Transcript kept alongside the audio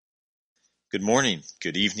Good morning,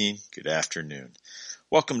 good evening, good afternoon.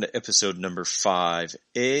 Welcome to episode number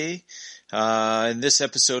 5A. In this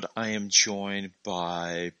episode, I am joined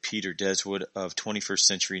by Peter Deswood of 21st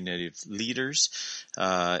Century Native Leaders.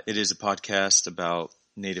 It is a podcast about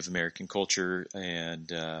Native American culture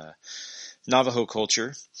and Navajo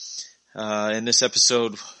culture. In this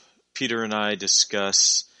episode, Peter and I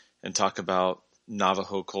discuss and talk about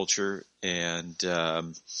Navajo culture, and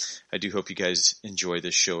I do hope you guys enjoy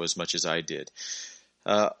this show as much as I did.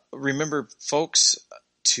 Remember, folks,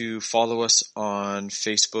 to follow us on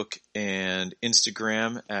Facebook and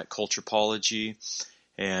Instagram at Culturepology,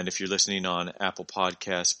 and if you're listening on Apple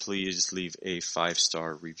Podcasts, please leave a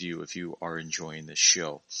 5-star review if you are enjoying this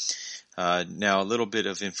show. Now, a little bit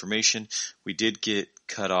of information. We did get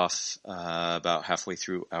cut off about halfway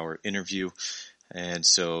through our interview, and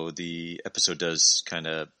so the episode does kind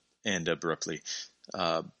of end abruptly.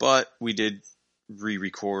 But we did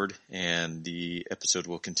re-record, and the episode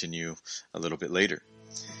will continue a little bit later.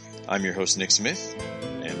 I'm your host, Nick Smith,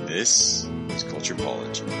 and this is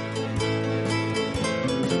Culturepology.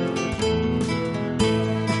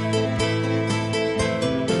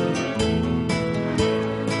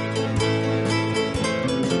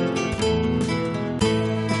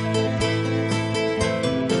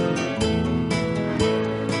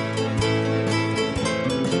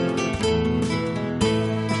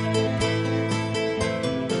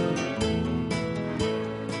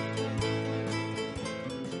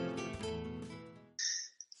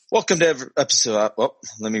 Welcome to episode. Well,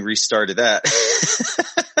 let me restart that.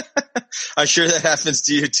 I'm sure that happens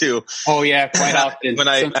to you too. Oh yeah, quite often.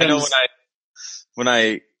 when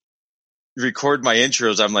I record my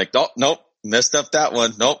intros, I'm like, nope, messed up that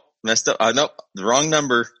one. Nope, the wrong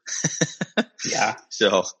number. Yeah.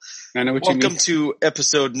 So, I know what you mean. Welcome to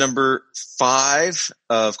episode number 5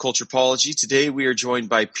 of Culturepology. Today we are joined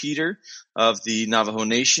by Peter of the Navajo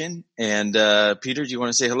Nation. And Peter, do you want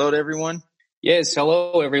to say hello to everyone? Yes,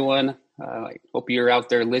 hello everyone. I hope you're out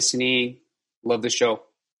there listening. Love the show.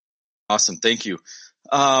 Awesome, thank you.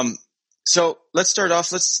 So let's start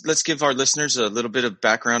off. Let's give our listeners a little bit of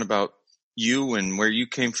background about you and where you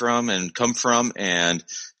came from and come from, and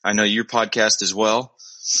I know your podcast as well.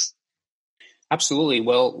 Absolutely.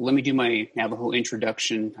 Well, let me do my Navajo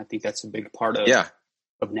introduction. I think that's a big part of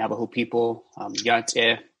Navajo people.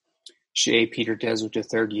 Yate she Peter Deswood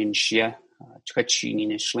III yin shia. Chachini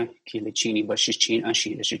nishle kilachini bashichin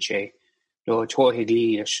ashi dashiche do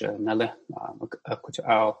tohidi ash nala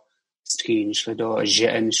akutao skin nishle do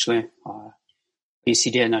jen nishle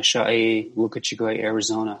BCDN asha Lukachigo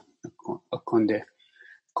Arizona akonde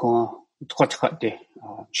ko twatkhate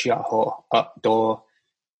chiaho up do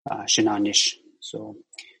shinanish. So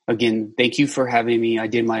again, thank you for having me. I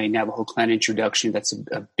did my Navajo clan introduction. That's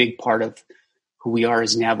a big part of who we are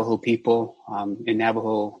as Navajo people. In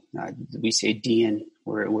Navajo, we say Dian.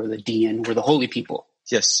 We're the Dian. We're the holy people.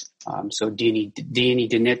 Yes. So Diani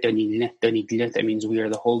Dinet, that means we are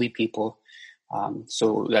the holy people.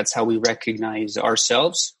 So that's how we recognize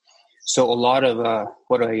ourselves. So a lot of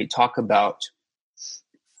what I talk about,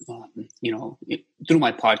 through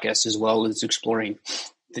my podcast as well, is exploring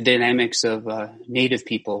the dynamics of Native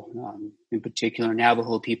people, in particular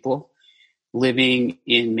Navajo people, living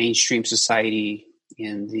in mainstream society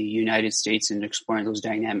in the United States and exploring those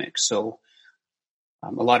dynamics. So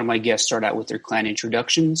a lot of my guests start out with their clan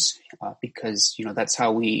introductions because, that's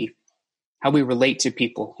how we relate to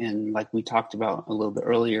people. And like we talked about a little bit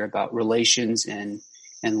earlier about relations and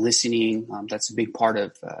listening, that's a big part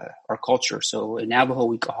of our culture. So in Navajo,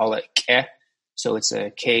 we call it ke. So it's a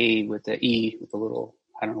K with the E with a little,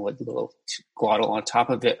 I don't know what little glottal on top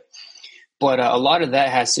of it. But a lot of that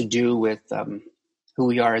has to do with who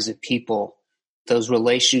we are as a people, those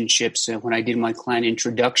relationships. And when I did my clan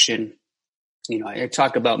introduction, I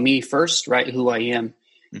talk about me first, right, who I am,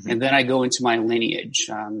 and then I go into my lineage.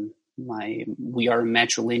 We are a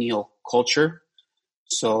matrilineal culture,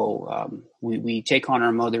 so we take on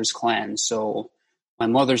our mother's clan. So my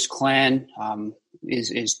mother's clan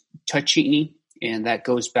is Tachini, and that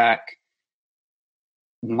goes back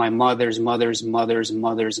my mother's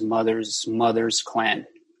clan.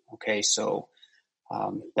 Okay, so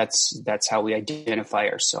that's how we identify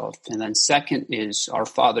ourselves. And then second is our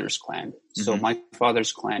father's clan. So my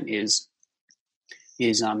father's clan is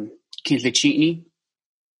Kinlachini,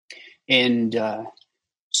 and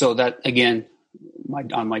so that again,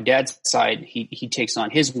 on my dad's side, he takes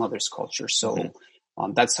on his mother's culture. So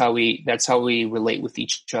that's how we relate with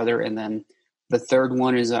each other. And then the third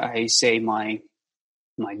one is I say my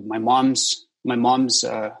mom's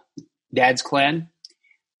dad's clan,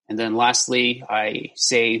 and then lastly I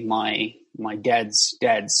say my dad's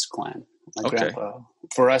clan. My grandpa.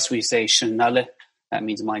 For us, we say Shanale. That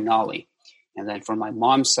means my Nali. And then for my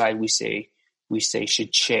mom's side, we say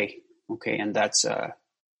Shiche. Okay, and that's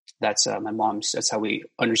my mom's. That's how we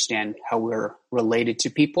understand how we're related to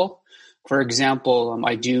people. For example,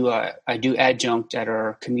 I do adjunct at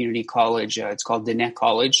our community college. It's called Diné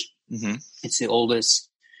College. Mm-hmm. It's the oldest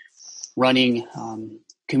running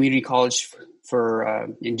community college for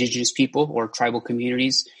indigenous people or tribal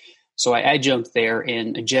communities. So I adjunct there,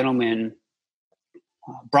 and a gentleman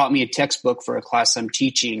brought me a textbook for a class I'm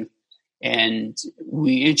teaching, and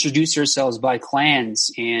we introduce ourselves by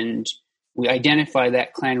clans, and we identify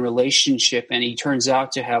that clan relationship, and he turns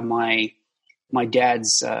out to have my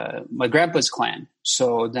grandpa's clan.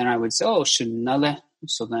 So then I would say, oh, Shanale.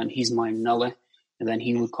 So then he's my Nale, and then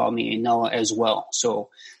he would call me a Nala as well. So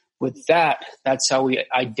with that, that's how we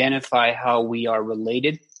identify how we are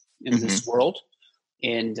related in mm-hmm. this world.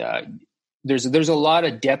 And there's a lot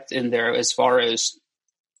of depth in there as far as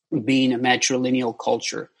being a matrilineal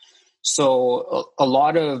culture. So a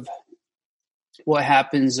lot of what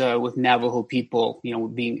happens with Navajo people,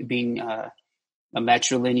 being a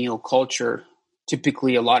matrilineal culture,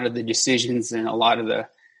 typically a lot of the decisions and a lot of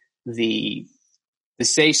the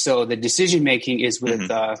say-so, the decision-making is with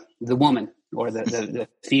mm-hmm. The woman or the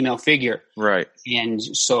female figure. Right. And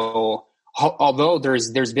so although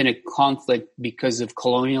there's been a conflict because of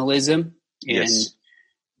colonialism, yes. and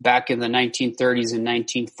back in the 1930s and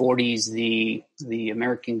 1940s, the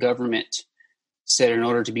American government said in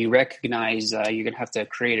order to be recognized, you're going to have to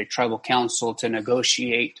create a tribal council to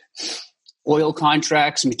negotiate oil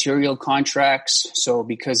contracts, material contracts. So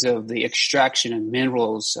because of the extraction of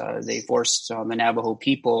minerals, they forced the Navajo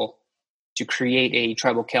people to create a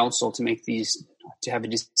tribal council to have a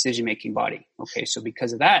decision-making body. Okay, so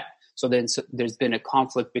because of that, there's been a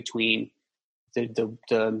conflict between the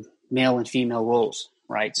male and female roles,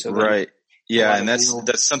 right? So right. Yeah, and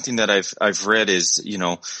that's something that I've read is,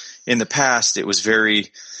 in the past it was the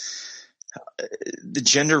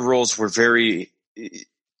gender roles were very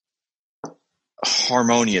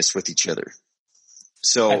harmonious with each other.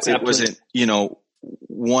 So it wasn't,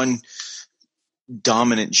 one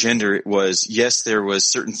dominant gender. It was, yes, there was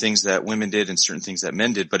certain things that women did and certain things that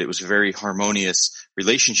men did, but it was a very harmonious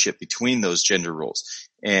relationship between those gender roles.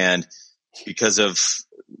 And because of,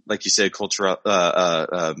 like you said, cultural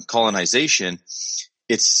colonization,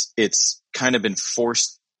 it's kind of been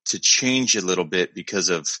forced to change a little bit because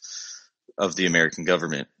of the American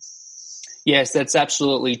government. Yes, that's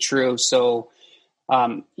absolutely true. So,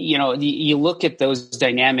 you look at those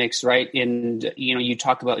dynamics, right? And, you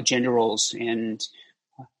talk about gender roles and,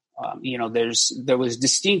 there was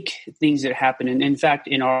distinct things that happened. And in fact,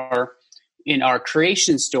 in our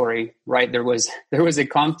creation story, right, there was a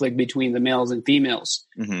conflict between the males and females.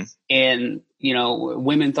 Mm-hmm. And,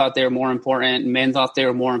 women thought they were more important. Men thought they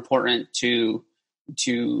were more important to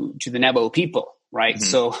the Navajo people. Right. Mm-hmm.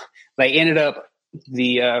 So they ended up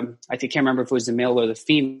I can't remember if it was the male or the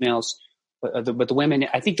females, but the women,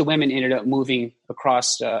 I think the women ended up moving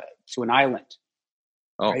across to an island,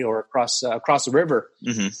 right, or across a river.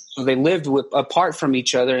 Mm-hmm. So they lived apart from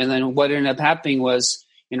each other. And then what ended up happening was,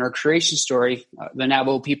 in our creation story, the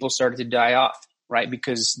Navajo people started to die off, right,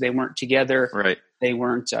 because they weren't together. Right. They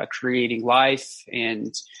weren't creating life.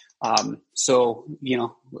 And so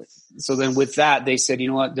then with that, they said,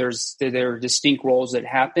 what, there are distinct roles that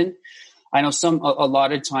happen. I know a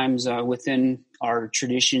lot of times within our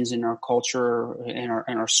traditions and our culture and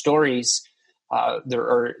our stories, there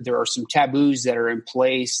are some taboos that are in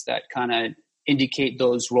place that kind of indicate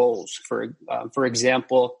those roles. For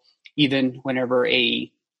example, even whenever a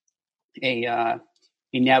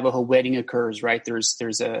Navajo wedding occurs, right? There's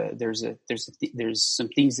some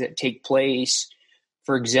things that take place.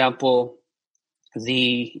 For example,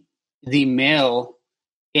 the male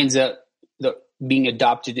ends up being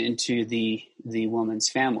adopted into the woman's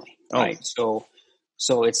family, right? So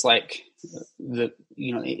it's like in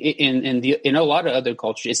a lot of other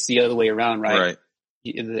cultures, it's the other way around, right? Right.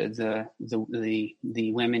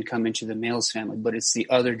 The women come into the male's family, but it's the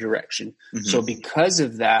other direction. Mm-hmm. So because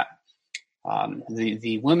of that,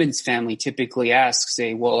 the woman's family typically asks,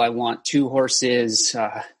 say, well, I want 2 horses,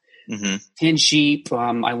 mm-hmm. 10 sheep.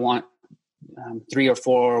 I want 3 or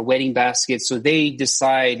 4 wedding baskets. So they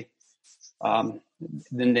decide.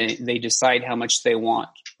 Then they decide how much they want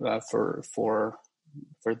for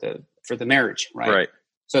the marriage, right? Right.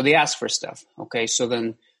 So they ask for stuff. Okay. So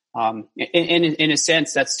then, in a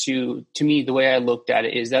sense, that's to me, the way I looked at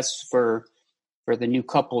it is that's for the new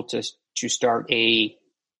couple to start a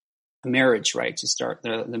marriage, right? To start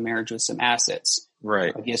the marriage with some assets.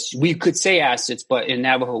 Right. I guess we could say assets, but in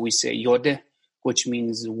Navajo we say yode, which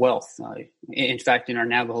means wealth. In fact, in our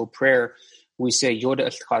Navajo prayer, we say Yoda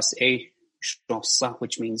Alkas E Shnosa,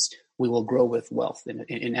 which means we will grow with wealth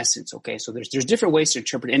in essence. Okay, so there's different ways to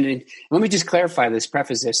interpret it. And let me just clarify this,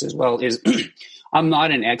 preface this as well, is I'm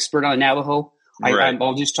not an expert on Navajo. Right.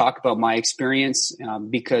 I'll just talk about my experience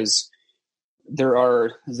because there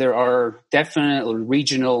are definitely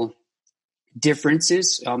regional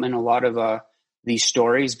differences in a lot of these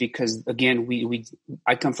stories, because again,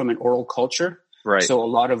 I come from an oral culture, right? So a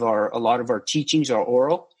lot of our teachings are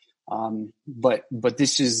oral, but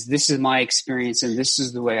this is my experience, and this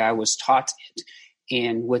is the way I was taught it.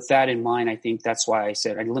 And with that in mind, I think that's why I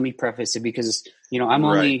said, let me preface it, because I'm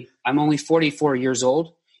only 44 years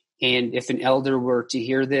old. And if an elder were to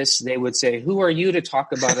hear this, they would say, "Who are you to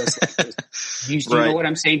talk about us like this?" You Right. know what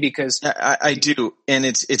I'm saying? Because I do, and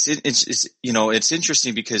it's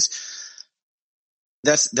interesting because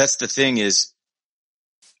that's the thing is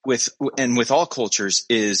with all cultures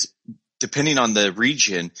is, depending on the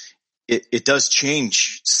region, it does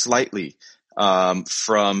change slightly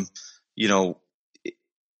from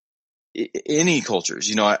any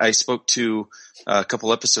cultures. I spoke to a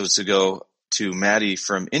couple episodes ago to Maddie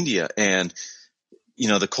from India, and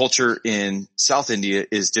the culture in South India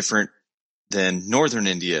is different than Northern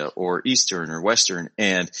India or Eastern or Western,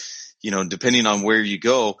 and depending on where you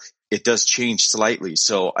go, it does change slightly.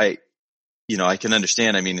 So I can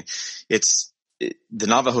understand. I mean, the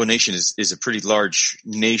Navajo Nation is a pretty large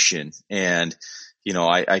nation, and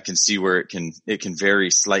I can see where it can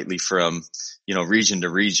vary slightly from region to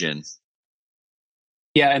region.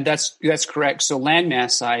 Yeah, and that's correct. So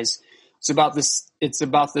landmass size, it's about the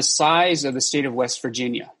size of the state of West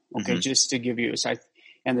Virginia. Okay, just to give you a size,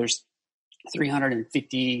 and there's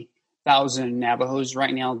 350,000 Navajos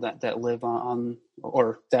right now that live on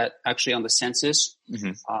or that actually on the census.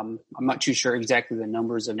 I'm not too sure exactly the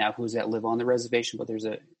numbers of Navajos that live on the reservation, but there's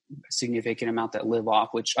a significant amount that live off,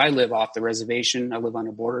 which I live off the reservation. I live on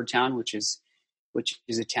a border town, which is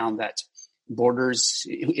a town that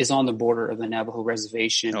is on the border of the Navajo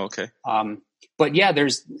reservation. Oh, okay. But yeah,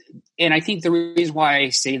 and I think the reason why I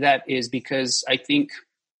say that is because I think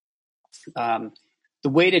the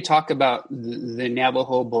way to talk about the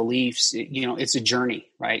Navajo beliefs, it's a journey,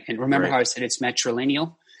 right? And remember how I said it's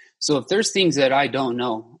matrilineal. So if there's things that I don't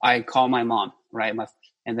know, I call my mom, right?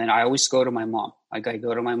 And then I always go to my mom. Like I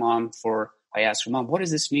go to my mom I ask her, "Mom, what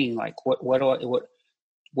does this mean? Like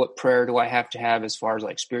what prayer do I have to have as far as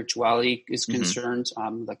like spirituality is concerned?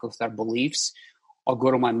 Like with our beliefs." I'll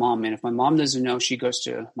go to my mom, and if my mom doesn't know, she goes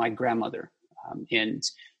to my grandmother. And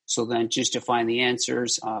so then just to find the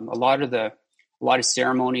answers, a lot of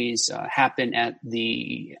ceremonies happen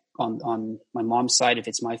on my mom's side. If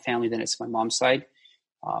it's my family, then it's my mom's side.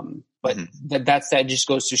 But that just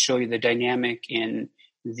goes to show you the dynamic in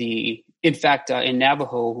fact, in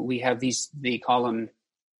Navajo, we have they call them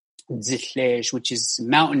zithlej, which is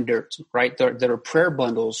mountain dirt, right? There are prayer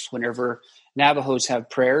bundles whenever Navajos have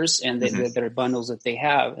prayers, and there are bundles that they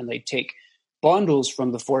have, and they take bundles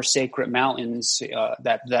from the 4 sacred mountains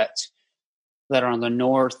that are on the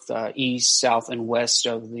north, east, south, and west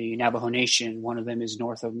of the Navajo Nation. One of them is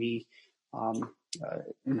north of me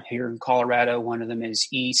here in Colorado. One of them is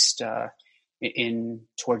east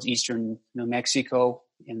towards eastern New Mexico,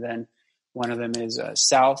 and then one of them is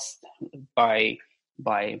south by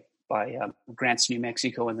Grants, New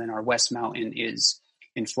Mexico, and then our west mountain is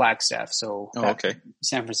in Flagstaff. So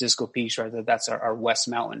San Francisco Peaks, right? That's our west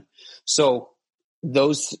mountain. So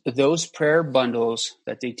those prayer bundles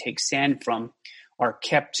that they take sand from are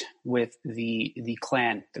kept with the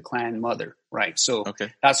clan mother, right? So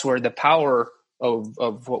that's where the power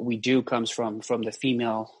of what we do comes from the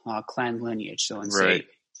female clan lineage. So say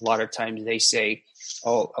a lot of times they say,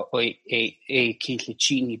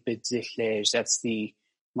 that's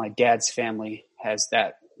my dad's family has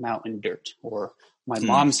that mountain dirt, or my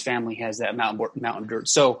mom's family has that mountain dirt.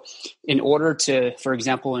 So for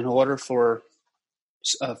example,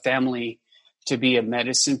 a family to be a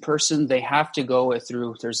medicine person, they have to go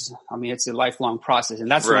through, it's a lifelong process. And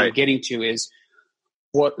that's what I'm getting to is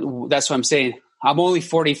that's what I'm saying. I'm only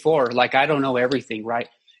 44. Like, I don't know everything. Right.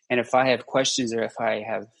 And if I have questions or if I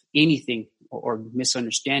have anything or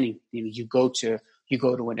misunderstanding, you go to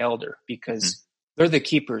an elder, because they're the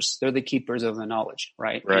keepers of the knowledge.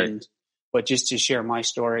 Right. But just to share my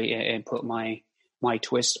story and put my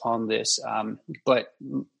twist on this. But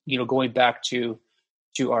going back to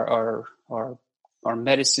our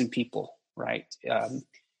medicine people, right?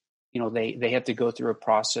 They have to go through a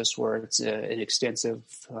process where it's an extensive,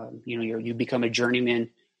 you become a journeyman,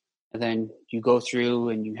 and then you go through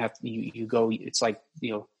and you go, it's like,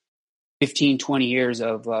 15, 20 years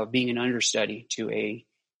of being an understudy to a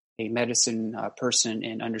medicine person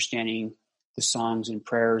and understanding the songs and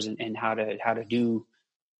prayers and how to do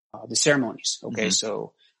the ceremonies. Okay.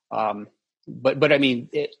 So, but I mean,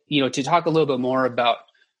 to talk a little bit more about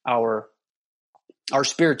our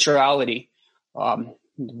spirituality,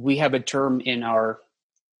 we have a term in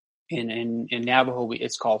Navajo,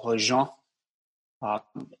 it's called Hojon.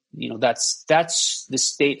 That's the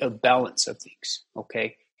state of balance of things.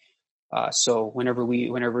 Okay. So whenever we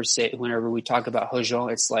talk about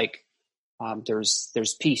Hojon, it's like,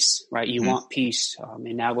 there's peace, right? You want peace.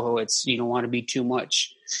 In Navajo, it's, you don't want to be too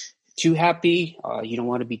happy. You don't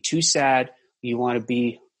want to be too sad. You want to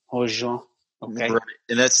be Hojon. Okay. Right.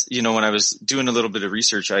 And that's, when I was doing a little bit of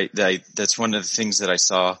research, that's one of the things that I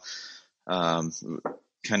saw,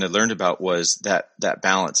 kind of learned about was that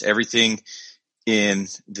balance. Everything in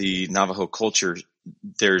the Navajo culture,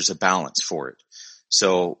 there's a balance for it.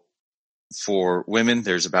 So for women,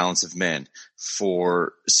 there's a balance of men.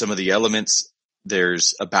 For some of the elements,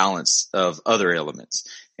 there's a balance of other elements.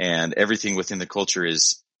 And everything within the culture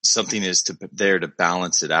is there to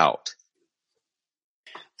balance it out.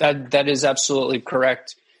 That is absolutely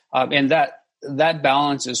correct. And that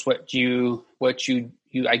balance is what you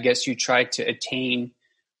I guess you try to attain,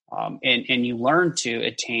 and you learn to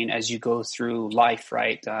attain as you go through life,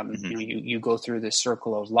 right? You go through the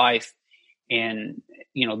circle of life, and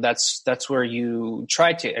that's where you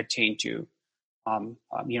try to attain to. For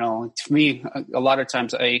me, a lot of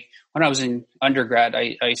times when I was in undergrad,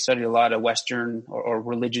 I studied a lot of Western or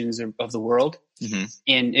religions of the world,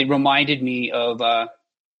 and it reminded me of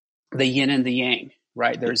the yin and the yang,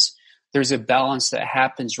 right? There's a balance that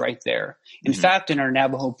happens right there. In fact, in our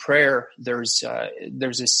Navajo prayer, there's a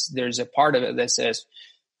part of it that says,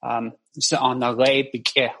 remember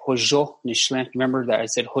that I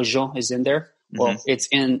said Hojon is in there? Well, it's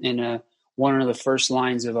in one of the first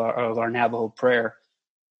lines of our Navajo prayer.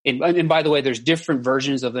 And by the way, there's different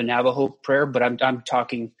versions of the Navajo prayer, but I'm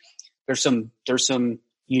talking, there's some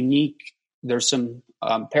unique, there's some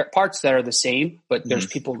parts that are the same, but there's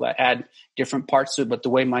people that add different parts to it. But the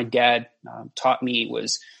way my dad taught me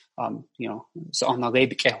was, right?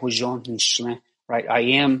 I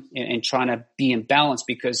am and trying to be in balance,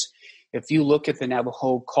 because if you look at the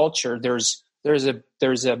Navajo culture, there's a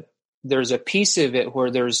piece of it where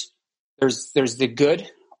there's the good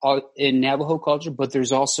in Navajo culture, but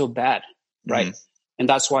there's also bad, right? And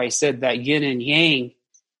that's why I said that yin and yang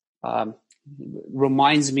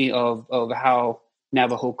reminds me of how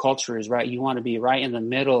Navajo culture is, right? You want to be right in the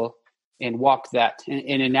middle and walk that.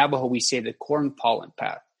 And in Navajo, we say the corn pollen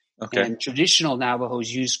path. Okay. And traditional Navajos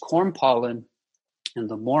use corn pollen in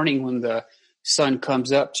the morning when the sun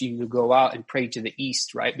comes up to go out and pray to the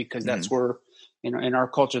east, right? Because that's where, in our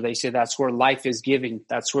culture, they say that's where life is giving.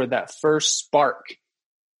 That's where that first spark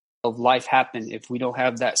of life happened. If we don't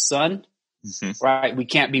have that sun, right, we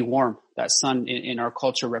can't be warm. That sun in our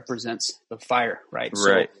culture represents the fire, right?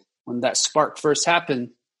 Right. So when that spark first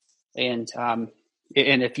happened, and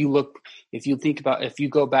if you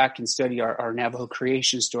go back and study our Navajo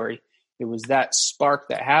creation story, it was that spark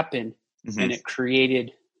that happened, and it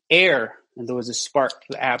created air, and there was a spark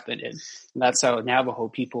that happened, and that's how Navajo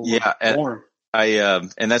people were born.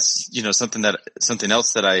 And that's, something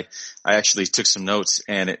else that I actually took some notes,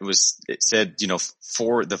 and it said,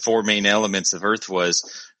 the four main elements of earth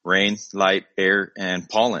was rain, light, air, and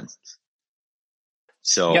pollen.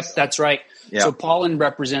 So, yep, that's right. Yeah. So pollen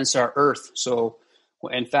represents our earth. So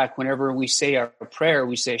in fact, whenever we say our prayer,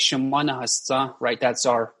 we say Shemana Hasta, right? That's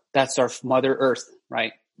our Mother Earth,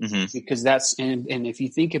 right? Because and if you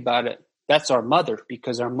think about it, that's our mother,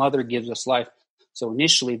 because our mother gives us life. So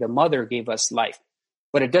initially the mother gave us life,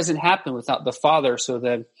 but it doesn't happen without the father. So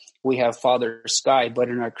then we have Father Sky. But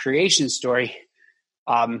in our creation story,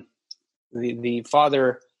 the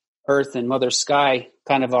Father Earth and Mother Sky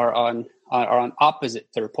kind of are on opposite.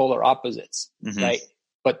 They're polar opposites, right?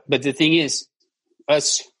 But the thing is,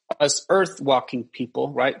 us earth walking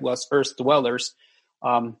people, right? Well, us earth dwellers,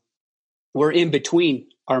 we're in between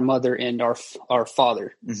our mother and our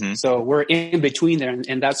father. So we're in between there,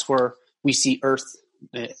 and that's where we see earth,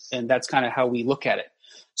 and that's kind of how we look at it.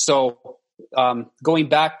 So going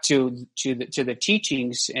back to the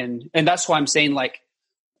teachings, and that's why I'm saying, like,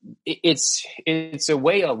 it's a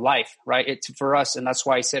way of life, right? It's for us. And that's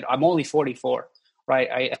why I said, I'm only 44,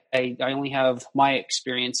 right? I only have my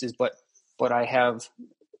experiences, but I have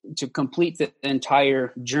to complete the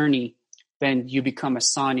entire journey. Then you become a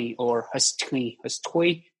Sani or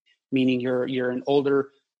Hastoi, meaning you're an elder.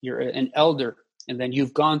 And then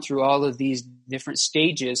you've gone through all of these different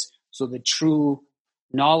stages. So the true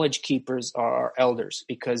knowledge keepers are our elders,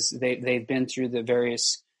 because they've been through the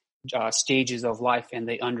various stages of life and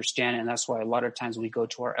they understand it. And that's why a lot of times we go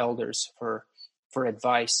to our elders for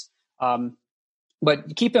advice.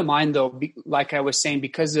 But keep in mind, though, like I was saying,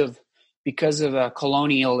 because of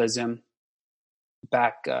colonialism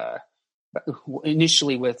back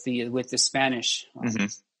initially with the Spanish,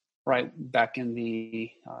 right back in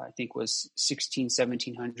the I think it was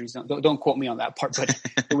 1700s. Don't quote me on that part, but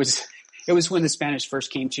it was when the Spanish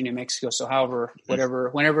first came to New Mexico. So, however,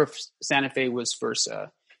 whenever Santa Fe was first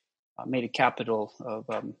made a capital of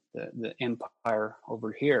the empire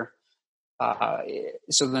over here.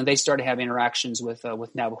 So then they started having interactions with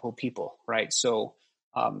Navajo people, right? So,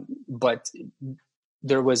 but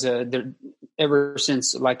there was ever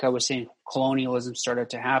since, like I was saying, colonialism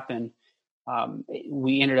started to happen.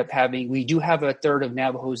 We do have a third of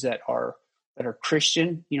Navajos that are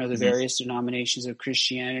Christian, the various denominations of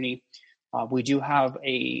Christianity. We do have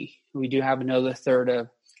another third of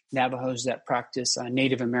Navajos that practice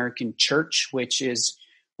Native American church, which is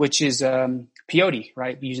peyote,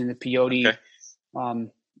 right? Using the peyote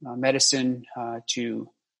medicine to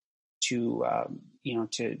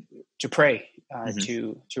pray,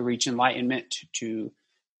 to reach enlightenment, to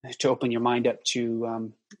open your mind up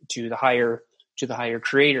to the higher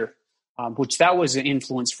creator, which that was an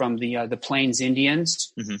influence from the Plains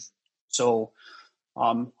Indians. So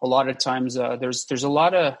a lot of times there's a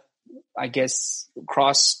lot of, I guess,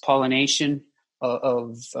 cross-pollination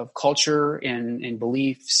of culture and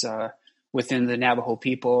beliefs within the Navajo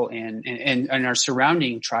people and our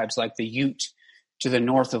surrounding tribes, like the Ute to the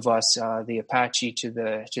north of us, the Apache to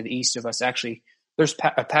the east of us. Actually, there's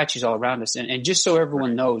Apaches all around us. And just so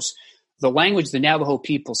everyone knows, the language the Navajo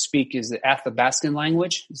people speak is the Athabascan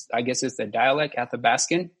language. I guess it's the dialect,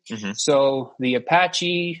 Athabascan. So the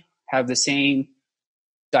Apache have the same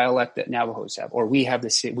dialect that Navajos have, or we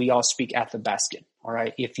all speak Athabascan. All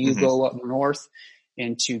right. If you go up north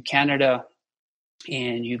into Canada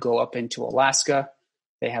and you go up into Alaska,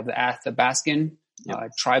 they have the Athabascan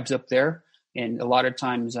tribes up there. And a lot of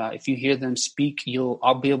times, if you hear them speak,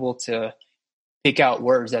 I'll be able to pick out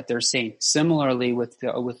words that they're saying. Similarly with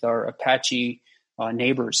our Apache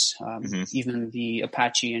neighbors, even the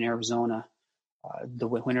Apache in Arizona,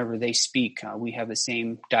 whenever they speak, we have the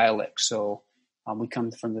same dialect. So we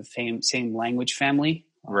come from the same language family.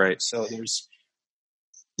 Right. So there's.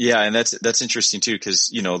 Yeah. And that's interesting too,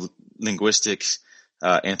 because, linguistics,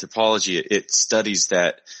 anthropology, it studies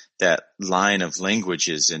that line of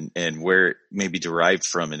languages and where it may be derived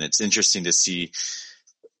from. And it's interesting to see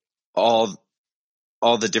all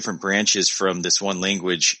the different branches from this one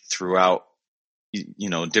language throughout,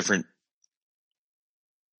 different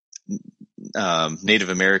Native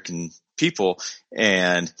American people.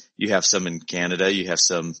 And you have some in Canada, you have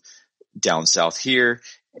some down south here,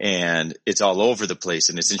 and it's all over the place.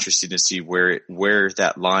 And it's interesting to see where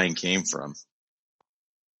that line came from.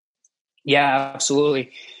 Yeah,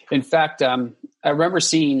 absolutely. In fact, I remember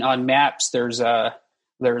seeing on maps there's a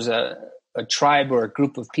tribe or a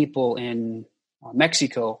group of people in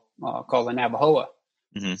Mexico called the Navajoa,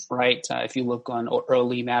 right? If you look on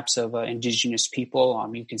early maps of indigenous people,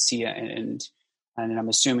 you can see it, and I'm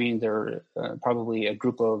assuming they're probably a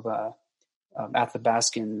group of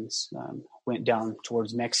Athabascans went down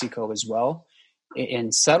towards Mexico as well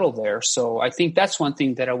and settled there. So I think that's one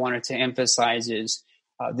thing that I wanted to emphasize is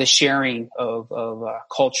the sharing of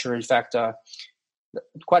culture. In fact,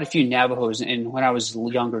 quite a few Navajos, and when I was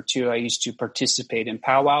younger too, I used to participate in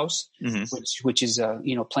powwows, which is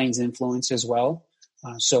Plains influence as well.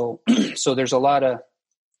 So there's a lot of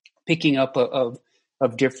picking up of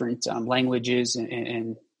different languages,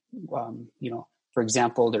 and for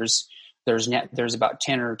example, there's about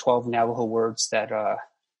 10 or 12 Navajo words that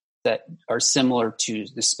are similar to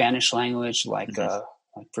the Spanish language, like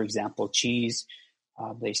for example, cheese.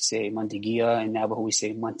 They say mantequilla. In Navajo, we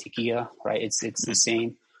say mantequilla, right? It's the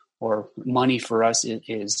same. Or money for us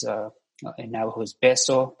is in Navajo is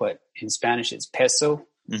peso, but in Spanish it's peso,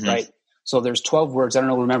 right? So there's 12 words. I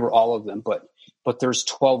don't remember all of them, but there's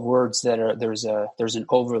 12 words that are there's an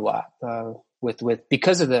overlap with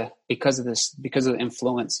because of the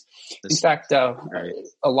influence. In fact, a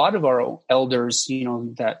lot of our elders,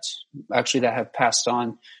 that have passed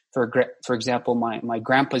on. For example, my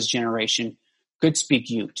grandpa's generation could speak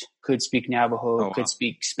Ute, could speak Navajo, could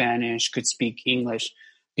speak Spanish, could speak English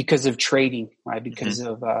because of trading, right? Because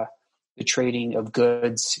of the trading of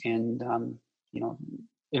goods and,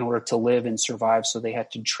 in order to live and survive. So they had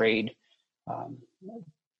to trade, to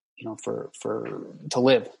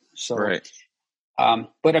live. So, right.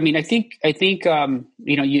 But I mean, I think,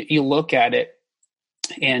 you look at it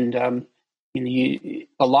and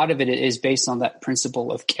a lot of it is based on that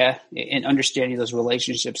principle of Keh and understanding those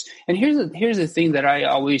relationships. And here's the thing that I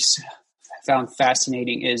always found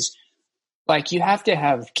fascinating is, like, you have to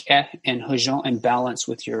have Keh and Hajjon in balance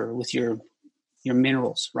with your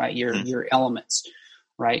minerals, right? Your elements,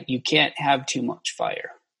 right? You can't have too much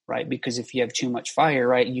fire, right? Because if you have too much fire,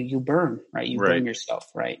 right, you burn, right? You burn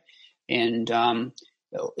yourself, right? And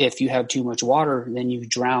if you have too much water, then you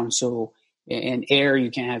drown. So in air, you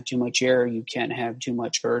can't have too much air. You can't have too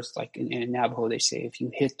much earth. Like in Navajo, they say if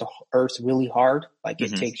you hit the earth really hard, like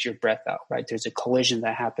it takes your breath out, right? There's a collision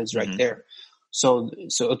that happens right there. So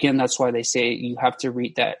again, that's why they say you have to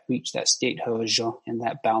reach that state Hajjon and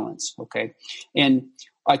that balance. Okay. And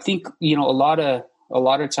I think, a lot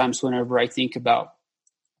of times whenever I think about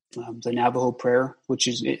the Navajo prayer, which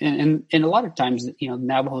is, and a lot of times,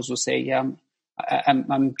 Navajos will say, yeah,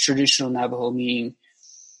 I'm traditional Navajo, meaning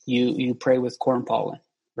you pray with corn pollen,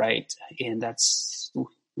 right? And that's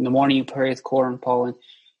in the morning you pray with corn pollen.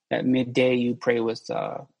 At midday you pray with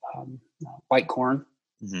white corn,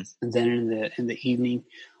 and then in the evening,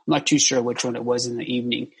 I'm not too sure which one it was in the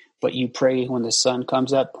evening, but you pray when the sun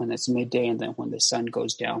comes up, when it's midday, and then when the sun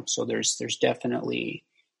goes down. So there's definitely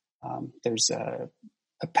there's a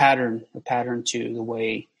pattern to the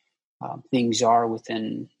way things are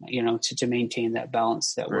within, to maintain that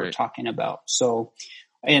balance that we're talking about. So,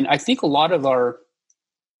 and I think a lot of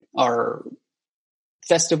our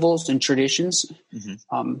festivals and traditions,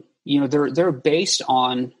 they're based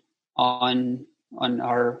on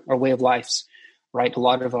our way of lives, right? A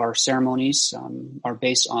lot of our ceremonies are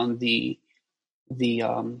based on the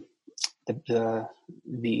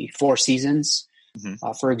 4 seasons.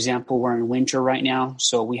 For example, we're in winter right now,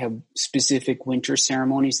 so we have specific winter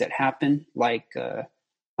ceremonies that happen, like the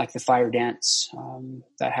fire dance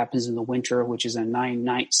that happens in the winter, which is a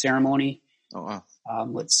 9-night ceremony. Oh wow!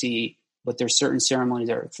 Let's see, but there's certain ceremonies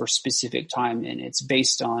that are for specific time, and it's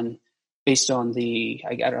based on the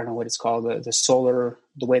I don't know what it's called, the solar,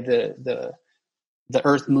 the way the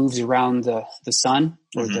Earth moves around the sun,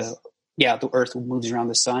 or the Earth moves around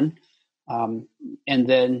the sun, and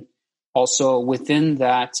then also within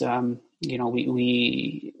that,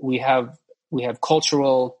 we have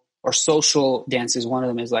cultural or social dances. One of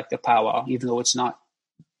them is like the powwow, even though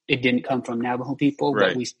it didn't come from Navajo people,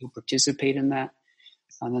 but we still participate in that.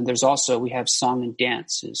 And then we have song and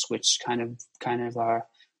dances, which kind of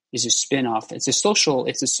is a spin-off. It's a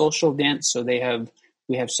social dance. So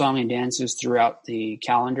we have song and dances throughout the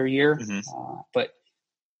calendar year. But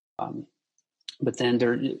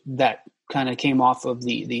then that kind of came off of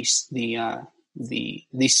the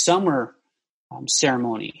summer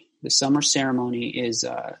ceremony. The summer ceremony is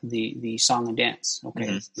the song and dance.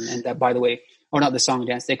 Okay, and that, by the way, or not the song and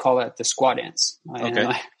dance, they call that the squaw dance. Okay.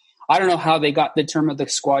 I don't know how they got the term of the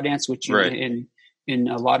squaw dance, which in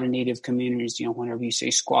a lot of Native communities, whenever you say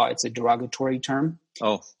squaw, it's a derogatory term.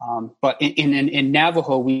 Oh, but in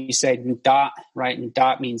Navajo we say nda, right?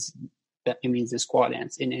 Nda means the squaw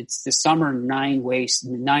dance, and it's the summer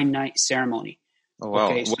 9-night ceremony. Oh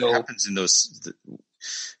wow! Okay, what happens in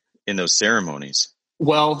those ceremonies?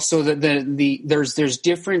 Well, so there's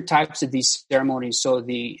different types of these ceremonies. So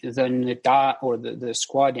the nda, or the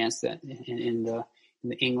squaw dance, that in the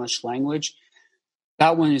English language,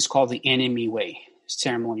 that one is called the enemy way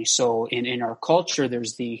ceremony. So in our culture,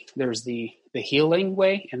 there's the healing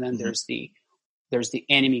way, and then there's the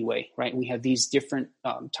enemy way, right? We have these different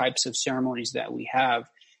types of ceremonies that we have,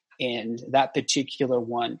 and that particular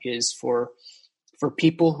one is for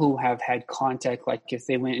people who have had contact, like if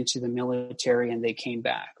they went into the military and they came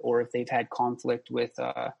back, or if they've had conflict with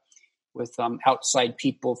outside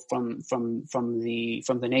people from the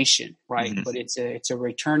nation, right? But it's a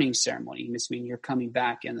returning ceremony. This means you're coming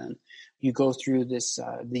back, and then you go through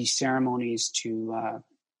these ceremonies to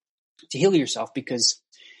heal yourself, because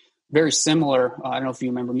very similar. I don't know if you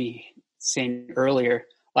remember me saying earlier,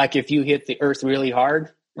 like if you hit the earth really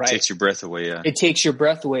hard, right? It takes your breath away. Yeah, it takes your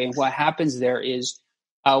breath away, and what happens there is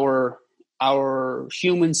our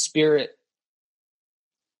human spirit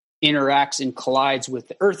interacts and collides with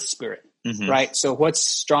the earth spirit. Right. So what's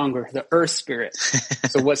stronger? The earth spirit.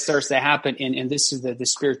 So what starts to happen, and this is the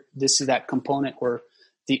spirit, this is that component where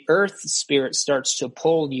the earth spirit starts to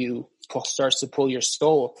pull your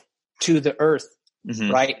soul to the earth.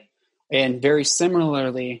 Right. And very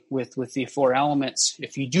similarly with the 4 elements,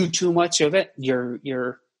 if you do too much of it, your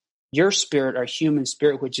spirit, our human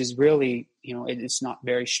spirit, which is really, it's not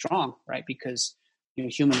very strong, right? Because,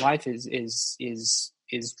 human life is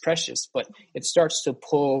precious, but it starts to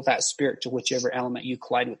pull that spirit to whichever element you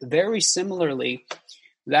collide with. Very similarly,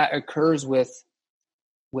 that occurs with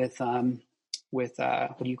what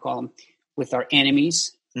do you call them? our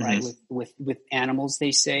enemies, Mm-hmm. right? With animals,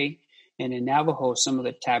 they say. And in Navajo, some of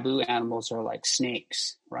the taboo animals are like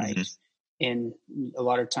snakes, right? Mm-hmm. And a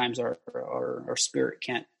lot of times our spirit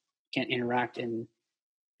can't interact and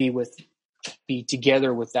be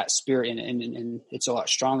together with that spirit, and it's a lot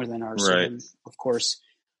stronger than ours. Right. So then, of course,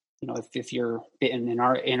 if you're bitten in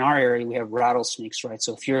our area, we have rattlesnakes, right?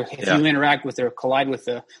 So if you interact with or collide with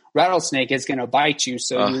a rattlesnake, it's going to bite you.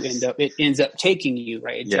 So it ends up taking you,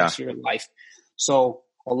 right? It takes your life. So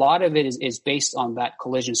a lot of it is based on that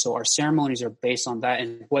collision. So our ceremonies are based on that.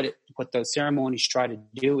 And what the ceremonies try to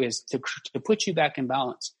do is to put you back in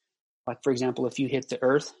balance. Like, for example, if you hit the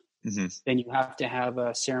earth, mm-hmm. then you have to have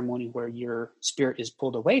a ceremony where your spirit is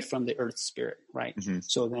pulled away from the earth spirit, right? Mm-hmm.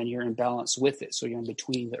 So then you're in balance with it. So you're in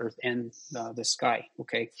between the earth and the sky.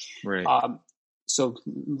 Okay. Right. I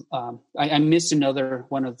missed another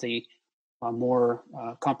one of the more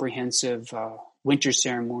comprehensive winter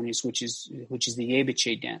ceremonies, which is the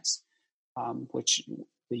Yebiche dance, which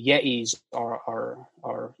the Yeis are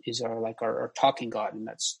our talking god, and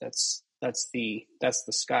that's the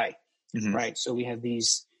sky, mm-hmm. right? So we have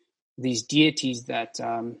these deities that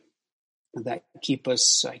keep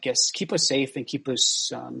us safe and keep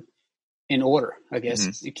us in order, I guess.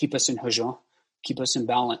 Mm-hmm. Keep us in Hajan, keep us in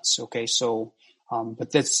balance. Okay, so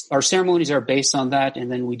but our ceremonies are based on that,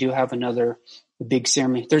 and then we do have another big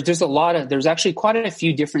ceremony. There's actually quite a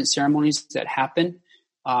few different ceremonies that happen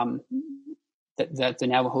that the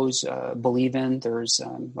Navajos believe in. There's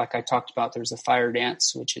like I talked about, there's a fire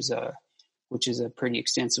dance, which is a pretty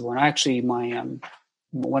extensive one. Actually, one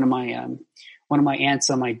of my aunts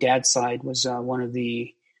on my dad's side was one of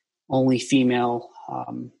the only female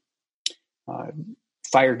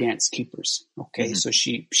fire dance keepers. Okay, mm-hmm. So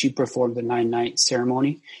she performed the 9-night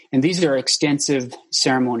ceremony, and these are extensive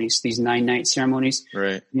ceremonies. These 9-night ceremonies,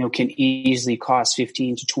 right? Can easily cost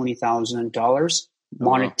 $15,000 to $20,000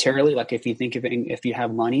 monetarily. Like if you think of it, if you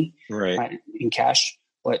have money, right, in cash,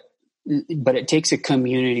 but it takes a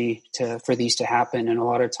community for these to happen, and a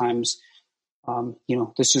lot of times,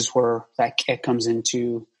 this is where that comes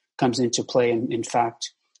into play. And in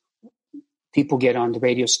fact, people get on the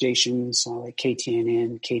radio stations like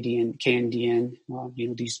KTNN, KDN, KNDN,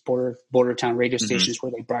 these border town radio stations mm-hmm.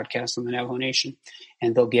 where they broadcast on the Navajo Nation,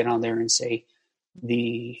 and they'll get on there and say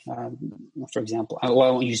for example, I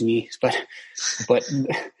won't use me, but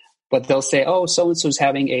they'll say, oh, so and so's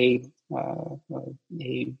having a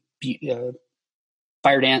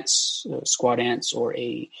fire dance, squaw dance, or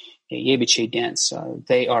a Yebiche dance.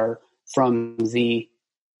 They are from the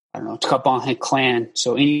Tkabahan clan.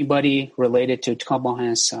 So anybody related to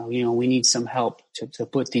Tkabahan, we need some help to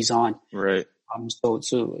put these on. Right. So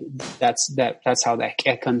that's how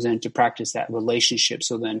that comes into practice, that relationship.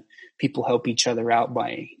 So then people help each other out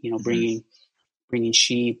by, bringing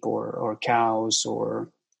sheep or cows or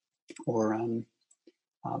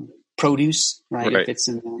produce, right? If it's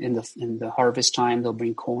in the harvest time, they'll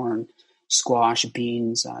bring corn, squash,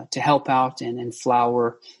 beans to help out, and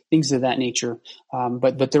flour, things of that nature.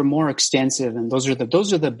 But they're more extensive, and those are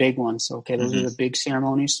the big ones. Okay, those mm-hmm. are the big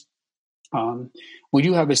ceremonies. We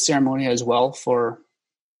do have a ceremony as well for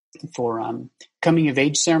coming of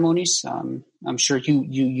age ceremonies. I'm sure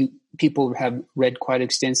you people have read quite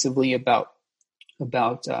extensively about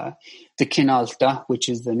the Kinalta, which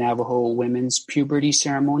is the Navajo women's puberty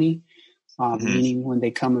ceremony. Mm-hmm. Meaning when they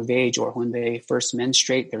come of age or when they first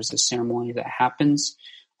menstruate, there's a ceremony that happens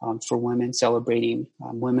for women celebrating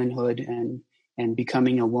womanhood and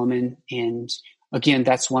becoming a woman. And again,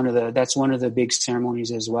 that's one of the big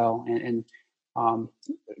ceremonies as well. And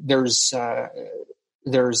there's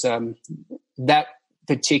that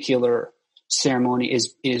particular ceremony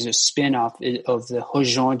is a spin-off of the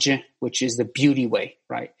Hojonje, which is the beauty way,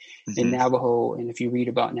 right? Mm-hmm. In Navajo, and if you read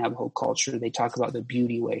about Navajo culture, they talk about the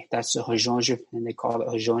beauty way. That's the Hojonje, and they call it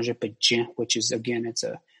Hojonje Pajin, which is, again, it's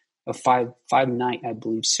a 5-night, I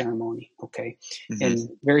believe, ceremony. Okay. Mm-hmm. And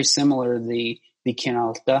very similar, the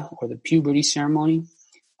Kinalta, or the puberty ceremony.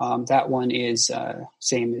 That one is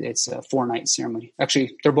same. It's a 4-night ceremony.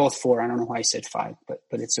 Actually, they're both 4. I don't know why I said 5, but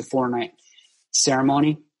it's a 4-night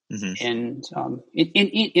ceremony. Mm-hmm. And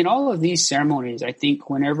in all of these ceremonies, I think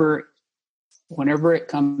whenever it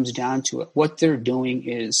comes down to it, what they're doing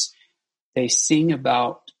is they sing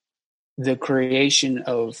about the creation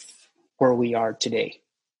of where we are today,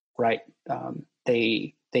 right?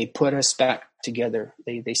 They put us back together.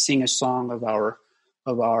 They sing a song of our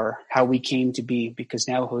how we came to be, because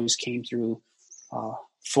Navajos came through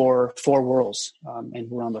 4 worlds,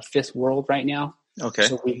 and we're on the 5th world right now. Okay.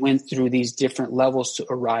 So we went through these different levels to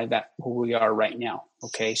arrive at who we are right now.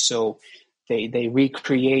 Okay. So they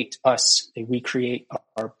recreate us. They recreate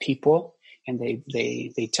our people. and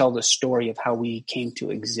they tell the story of how we came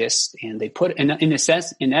to exist, and they put in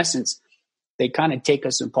essence, they kind of take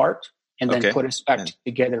us apart and then put us back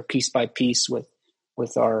together piece by piece with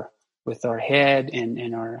our head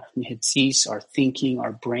and our Hitsis, our thinking,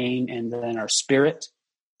 our brain, and then our spirit.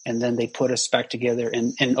 And then they put us back together.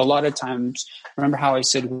 And a lot of times, remember how I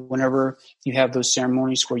said, whenever you have those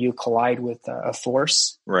ceremonies where you collide with a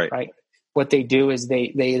force, right? What they do is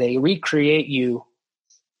they recreate you,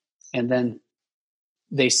 and then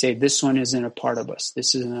they say, this one isn't a part of us.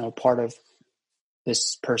 This isn't a part of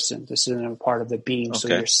this person. This isn't a part of the being. So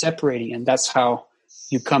you're separating, and that's how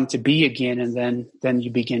you come to be again, and then you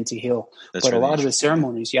begin to heal. But really a lot of the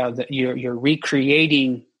ceremonies, you're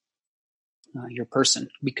recreating your person,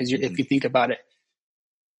 because if you think about it,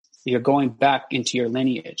 you're going back into your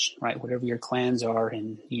lineage, right? Whatever your clans are,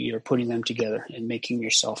 and you're putting them together and making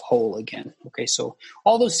yourself whole again. Okay, so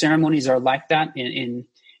all those ceremonies are like that, and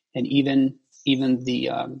even the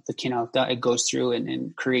Kinauta, it goes through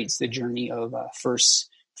and creates the journey of first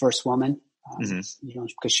woman,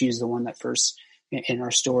 because she's the one that first in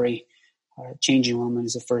our story. Changing Woman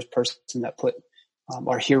is the first person that put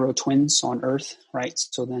our hero twins on Earth, right?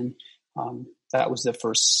 So then. That was the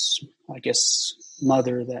first, I guess,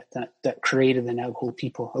 mother that created the Navajo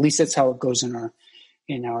people. At least that's how it goes in our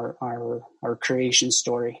creation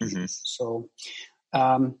story. Mm-hmm. So,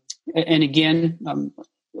 and again,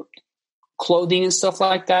 clothing and stuff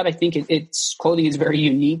like that. I think clothing is very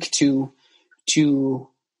unique to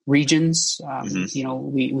regions. We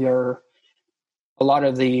are. A lot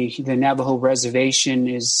of the Navajo reservation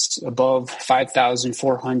is above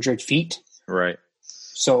 5,400 feet. Right.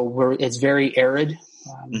 So it's very arid.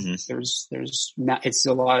 It's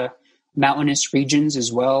a lot of mountainous regions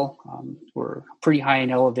as well. We're pretty high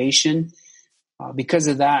in elevation. Because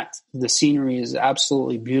of that, the scenery is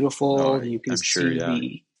absolutely beautiful. You can see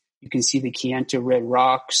the Kayenta red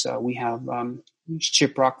rocks. We have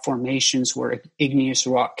shiprock formations where igneous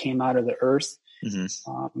rock came out of the earth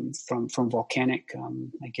from volcanic, where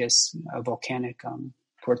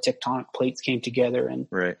tectonic plates came together and.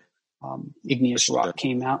 Right. Igneous rock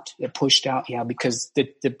came out. It pushed out, because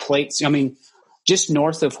the plates. I mean, just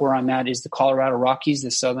north of where I'm at is the Colorado Rockies, the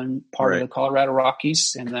southern part of the Colorado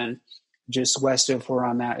Rockies, and then just west of where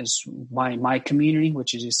I'm at is my community,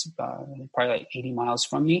 which is just probably like 80 miles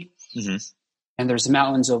from me. Mm-hmm. And there's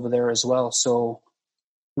mountains over there as well. So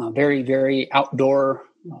very, very outdoor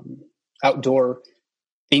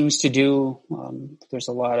things to do.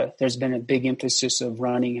 There's been a big emphasis of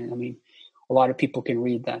running, and I mean. A lot of people can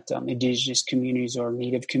read that indigenous communities or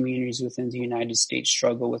Native communities within the United States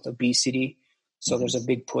struggle with obesity. So there's a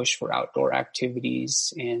big push for outdoor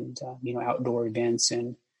activities and, outdoor events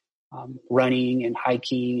and running and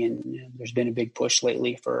hiking. And there's been a big push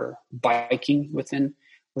lately for biking within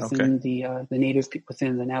the Native,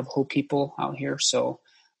 within the Navajo people out here. So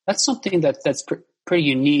that's something that's pretty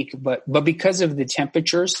unique. But because of the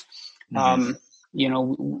temperatures,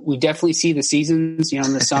 we definitely see the seasons,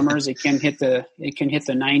 in the summers, it can hit the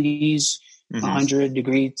 90s, 100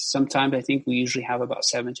 degrees. Sometimes I think we usually have about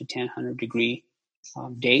 7 to 100 degree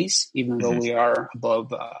days, even though we are above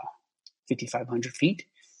 5,500 feet.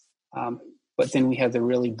 But then we have the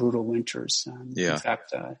really brutal winters. In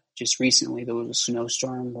fact, just recently there was a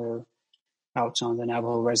snowstorm where out on the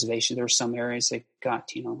Navajo reservation, there were some areas that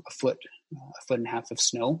got, a foot and a half of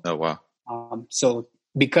snow. Oh, wow. So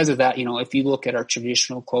because of that, if you look at our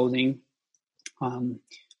traditional clothing,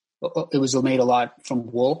 it was made a lot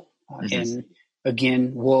from wool. And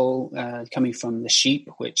again, wool coming from the sheep,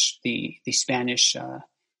 which the Spanish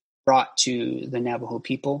brought to the Navajo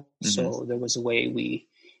people. So there was a way we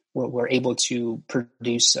were able to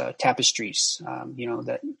produce tapestries,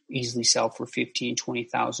 that easily sell for $15,000,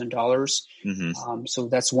 $20,000. So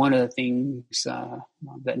that's one of the things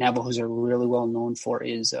that Navajos are really well known for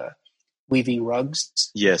is weaving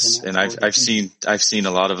rugs. Yes, and I've seen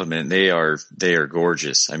a lot of them, and they are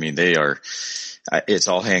gorgeous. I mean, it's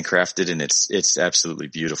all handcrafted, and it's absolutely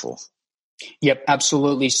beautiful. Yep,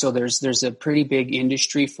 absolutely. So there's a pretty big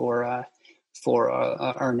industry for our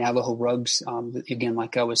Navajo rugs. Again,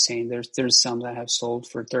 like I was saying, there's some that have sold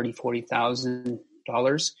for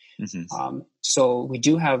 $30,000-$40,000. So we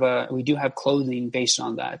do have clothing based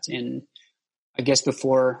on that. And I guess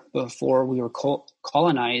before we were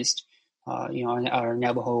colonized, our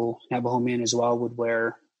Navajo men as well would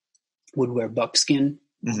wear buckskin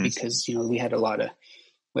because we have a lot of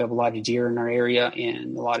deer in our area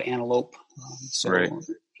and a lot of antelope. It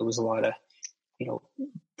was a lot of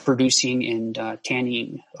producing and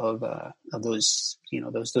tanning of those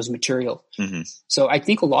those material. So I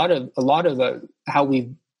think a lot of how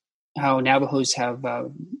we've Navajos have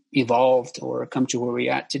evolved or come to where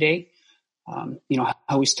we're at today. I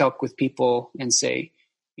always talk with people and say,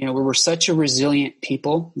 we were such a resilient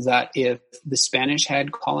people that if the Spanish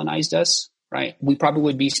had colonized us, right, we probably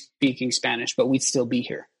would be speaking Spanish, but we'd still be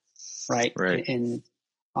here, right? Right. And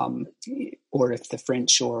or if the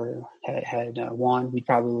French had won, we'd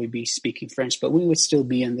probably be speaking French, but we would still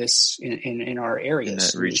be in our areas. In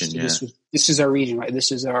that region, This is our region, right?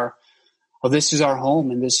 This is our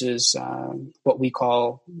home, and this is what we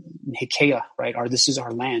call Hikea, right? This is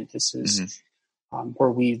our land. This is where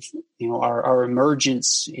we've, our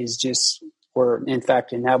emergence is just where, in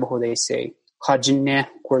fact, in Navajo they say, Kajine,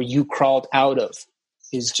 where you crawled out of,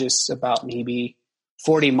 is just about maybe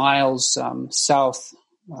 40 miles south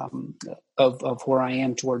of where I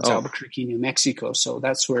am towards Albuquerque, New Mexico. So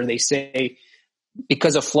that's where they say,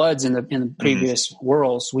 because of floods in the previous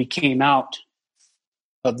worlds, we came out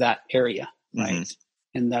of that area, right?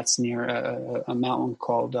 And that's near a mountain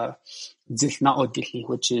called Zithnaodili,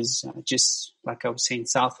 which is just like I was saying,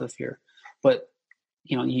 south of here. But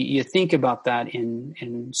you think about that,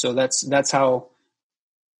 and so that's how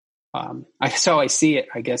I see it.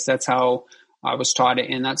 I guess that's how I was taught it,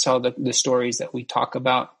 and that's how the stories that we talk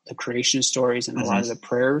about, the creation stories, and a lot of the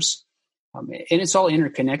prayers, and it's all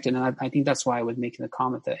interconnected. And I think that's why I was making the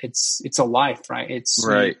comment that it's a life, right? It's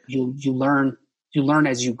right. You learn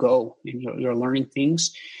as you go, and you're learning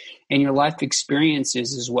things, and your life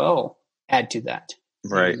experiences as well add to that.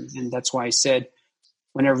 Right. And that's why I said,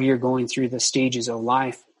 whenever you're going through the stages of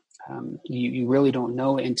life, you really don't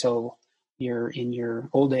know it until you're in your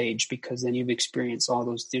old age, because then you've experienced all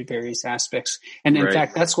those various aspects. And in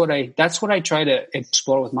fact, that's what I try to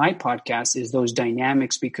explore with my podcast, is those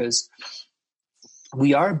dynamics, because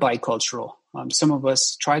we are bicultural. Some of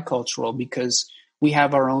us tricultural, because we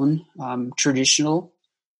have our own traditional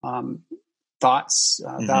thoughts,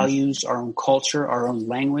 values, our own culture, our own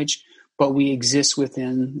language, but we exist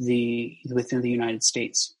within the United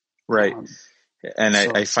States. Right.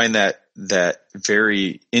 I find that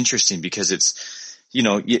very interesting, because it's,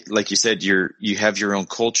 like you said, you have your own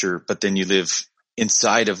culture, but then you live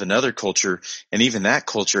inside of another culture, and even that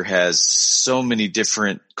culture has so many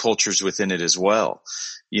different cultures within it as well.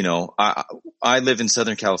 I live in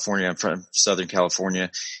Southern California. I'm from Southern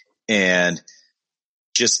California, and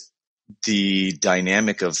just the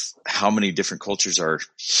dynamic of how many different cultures are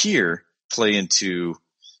here play into,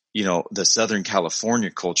 the Southern California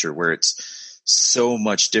culture, where it's so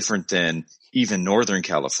much different than even Northern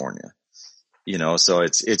California, so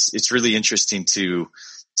it's really interesting to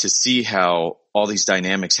see how all these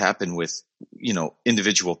dynamics happen with,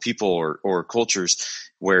 individual people or cultures,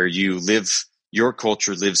 where your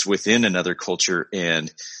culture lives within another culture,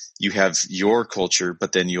 and you have your culture,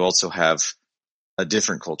 but then you also have a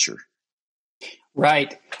different culture.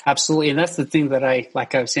 Right. Absolutely. And that's the thing that I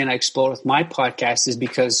was saying, I explore with my podcast, is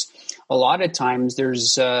because a lot of times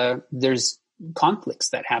there's conflicts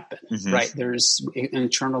that happen, right? There's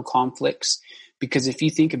internal conflicts, because if you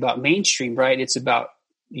think about mainstream, right, it's about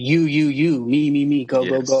you, me,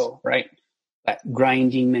 go, go, right? That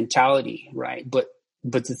grinding mentality, right? But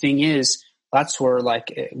the thing is, that's where,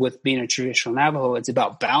 like, with being a traditional Navajo, it's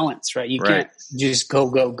about balance, right? You can't just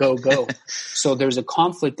go. So there's a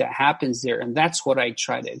conflict that happens there. And that's what I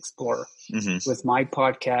try to explore with my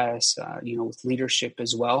podcast, with leadership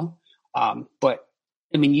as well. But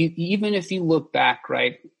I mean, even if you look back,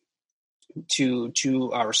 right,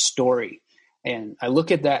 to our story, and I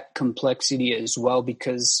look at that complexity as well,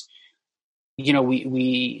 because,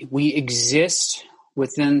 we exist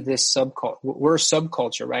within this subculture. We're a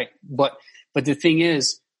subculture, right? But the thing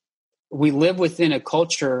is, we live within a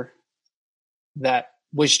culture that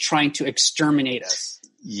was trying to exterminate us.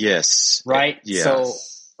 Yes. Right? Yeah. So,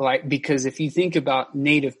 because if you think about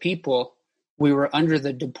Native people, we were under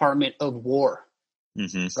the Department of War,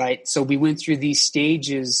 right? So we went through these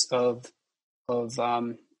stages of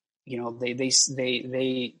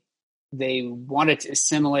they wanted to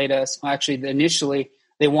assimilate us. Well, actually, initially,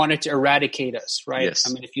 they wanted to eradicate us, right? Yes.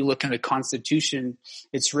 I mean, if you look in the Constitution,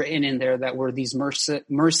 it's written in there that we're these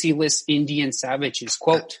merciless Indian savages,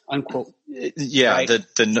 quote unquote. Yeah, right?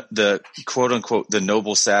 the quote unquote the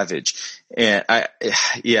noble savage, and I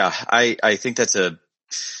think that's a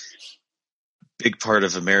big part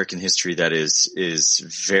of American history that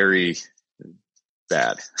is very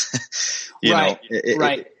bad.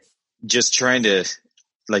 Right. Just trying to,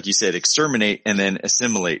 like you said, exterminate and then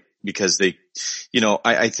assimilate, because they,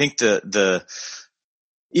 I think the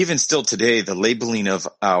even still today, the labeling of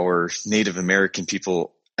our Native American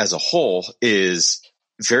people as a whole is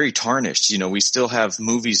very tarnished. We still have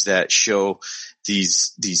movies that show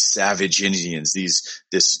these savage Indians,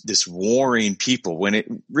 this warring people, when it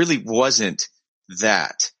really wasn't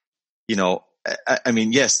that. I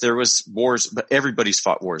mean, yes, there was wars, but everybody's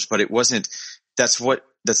fought wars, but it wasn't. That's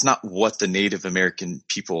not what the Native American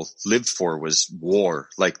people lived for, was war,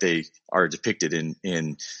 like they are depicted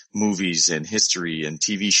in movies and history and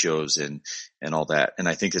TV shows and all that. And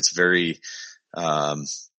I think it's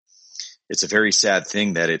it's a very sad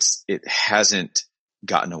thing that it hasn't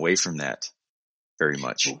gotten away from that very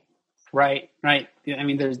much. Right. I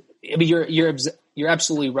mean, you're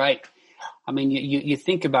absolutely right. I mean, you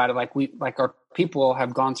think about it, like our people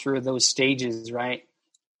have gone through those stages, right?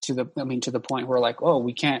 To the point where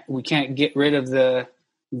we can't get rid of the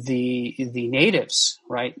natives,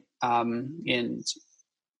 right? And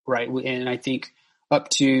I think up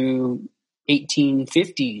to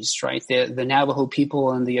 1850s, right? The Navajo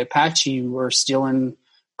people and the Apache were still in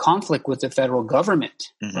conflict with the federal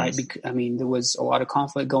government, right? There was a lot of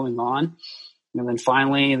conflict going on, and then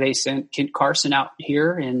finally they sent Kit Carson out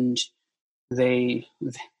here, and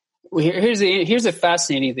here's a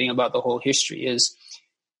fascinating thing about the whole history is,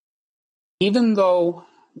 even though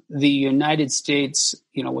the United States,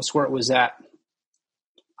 was where it was at,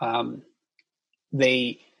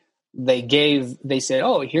 they said,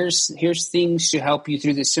 oh, here's things to help you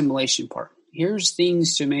through the assimilation part. Here's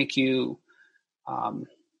things to make you,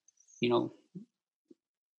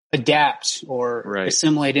 adapt or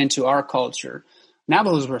assimilate into our culture.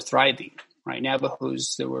 Navajos were thriving, right?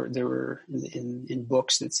 Navajos, there were in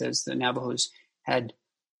books that says the Navajos had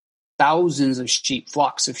thousands of sheep,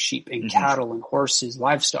 flocks of sheep and cattle and horses,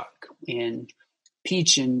 livestock, and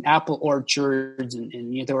peach and apple orchards,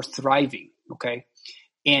 and they were thriving. Okay.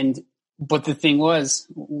 But the thing was,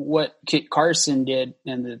 what Kit Carson did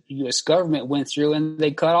and the U.S. government went through, and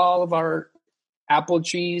they cut all of our apple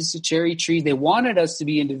trees, cherry trees. They wanted us to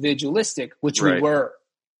be individualistic, which we were.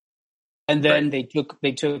 And then they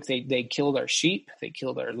killed our sheep, they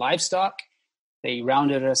killed our livestock, they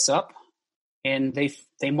rounded us up, and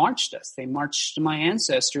they marched us. They marched my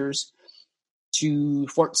ancestors to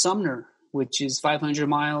Fort Sumner, which is 500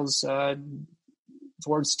 miles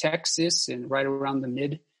towards Texas and right around the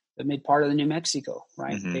mid part of the New Mexico.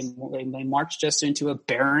 Right, they marched us into a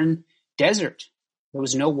barren desert. There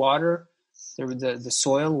was no water. The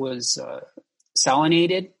soil was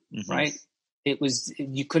salinated. Right,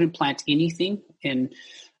 you couldn't plant anything. And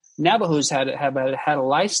Navajos had a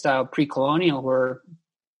lifestyle pre-colonial where,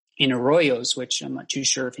 in arroyos, which I'm not too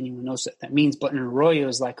sure if anyone knows what that means, but an arroyo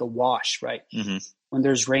is like a wash, right? When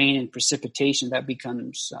there's rain and precipitation, that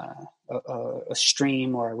becomes a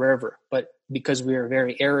stream or a river. But because we are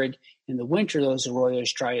very arid in the winter, those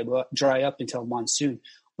arroyos dry up until monsoon.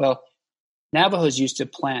 Well, Navajos used to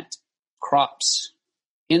plant crops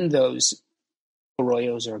in those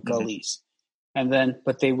arroyos or gullies, and then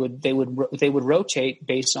but they would rotate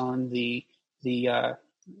based on the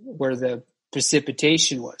where the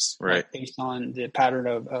precipitation was, right? Based on the pattern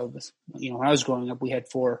of when I was growing up, we had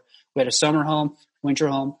a summer home, winter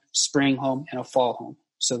home, spring home, and a fall home.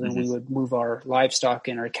 So then we would move our livestock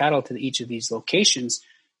and our cattle to each of these locations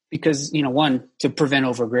because, one, to prevent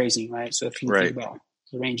overgrazing, right? So if you think about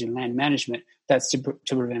the range and land management, that's to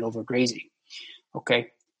prevent overgrazing.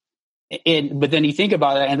 Okay. But then you think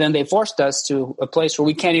about it, and then they forced us to a place where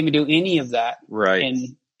we can't even do any of that. Right.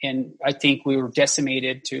 And I think we were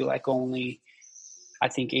decimated to like only,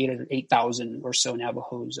 8,000 or so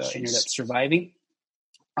Navajos ended up surviving.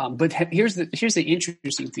 But here's the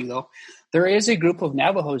interesting thing, though. There is a group of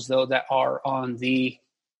Navajos, though, that are on the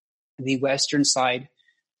western side,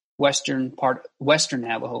 western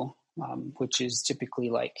Navajo, which is typically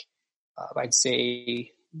like, I'd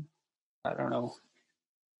say, I don't know,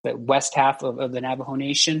 the west half of the Navajo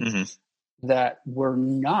Nation that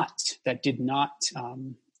did not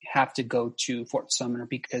have to go to Fort Sumner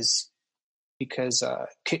because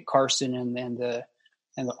Kit Carson and the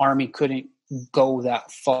Army couldn't go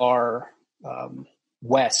that far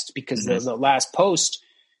west because the last post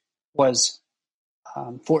was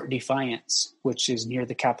Fort Defiance, which is near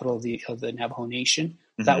the capital of the Navajo Nation.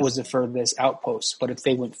 That was the furthest outpost. But if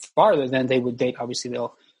they went farther, then they'll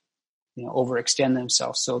overextend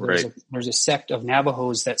themselves. So there's a sect of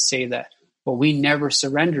Navajos that say that, well, we never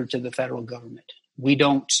surrendered to the federal government. We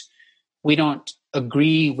don't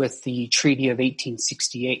agree with the Treaty of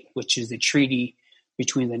 1868, which is the treaty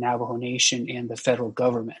between the Navajo Nation and the federal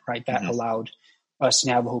government, right? That allowed us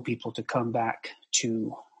Navajo people to come back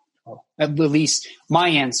to, at least my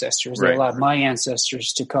ancestors. They allowed my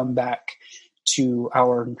ancestors to come back to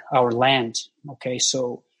our land. Okay,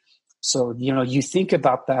 so you think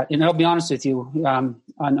about that, and I'll be honest with you.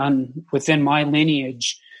 Within my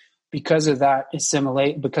lineage, because of that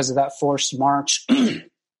because of that forced march,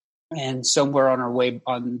 and somewhere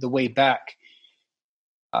on the way back,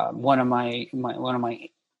 one of my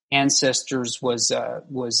ancestors was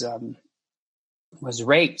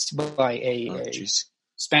raped by a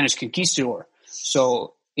Spanish conquistador.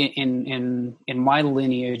 So in my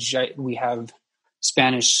lineage, we have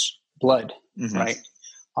Spanish blood, right?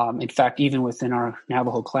 In fact, even within our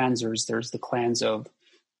Navajo clans, there's the clans of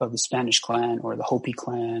the Spanish clan, or the Hopi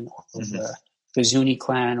clan, or the Zuni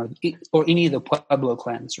clan, or any of the Pueblo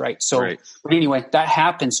clans, right? So, But anyway, that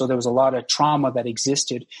happened. So there was a lot of trauma that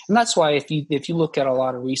existed, and that's why if you look at a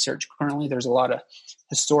lot of research currently, there's a lot of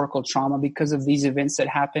historical trauma because of these events that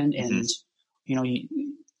happened. And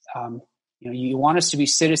you want us to be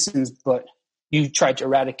citizens, but you tried to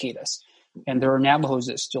eradicate us. And there are Navajos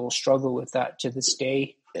that still struggle with that to this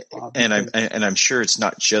day. And I'm sure it's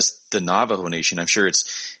not just the Navajo Nation. I'm sure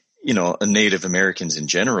it's, Native Americans in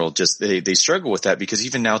general. Just they struggle with that because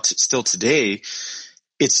even now, still today,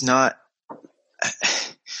 it's not.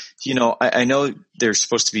 I know they're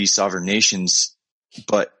supposed to be sovereign nations,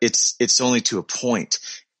 but it's only to a point.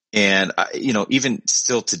 And even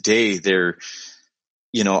still today, they're.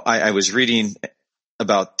 I was reading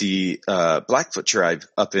about the Blackfoot tribe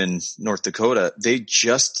up in North Dakota. They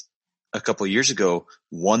just a couple of years ago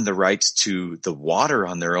won the rights to the water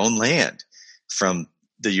on their own land from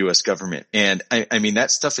the U.S. government. And I mean,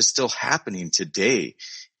 that stuff is still happening today.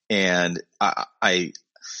 And I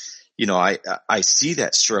see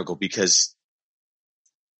that struggle because,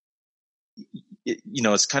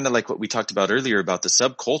 it's kind of like what we talked about earlier about the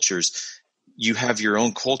subcultures. You have your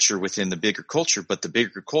own culture within the bigger culture, but the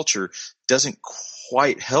bigger culture doesn't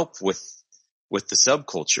quite help with the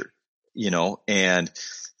subculture, and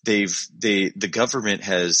the government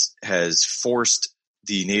has forced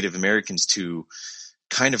the Native Americans to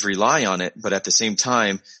kind of rely on it, but at the same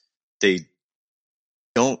time, they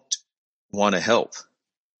don't want to help.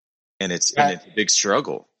 And it's a big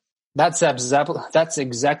struggle. That's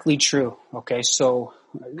exactly true. Okay. So,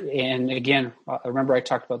 and again, remember I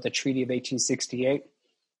talked about the Treaty of 1868.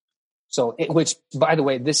 So, which, by the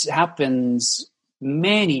way, this happens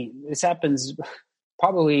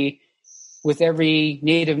probably with every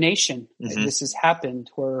Native nation. This has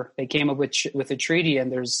happened where they came up with a treaty,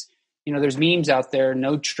 and there's memes out there.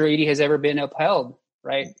 No treaty has ever been upheld,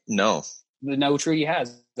 right? No treaty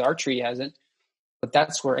has. Our treaty hasn't. But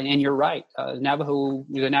that's where, and you're right. The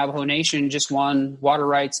Navajo Nation just won water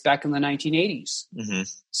rights back in the 1980s.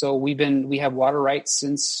 So we have water rights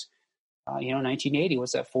since 1980.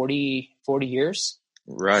 What's that? 40 years,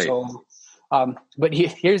 right? So, but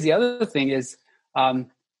here's the other thing is,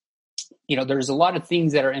 there's a lot of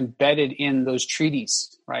things that are embedded in those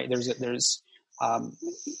treaties, right?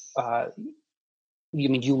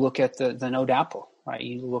 You look at the No DAPL, right?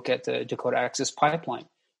 You look at the Dakota Access Pipeline,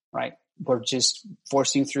 right? We're just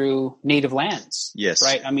forcing through native lands. Yes.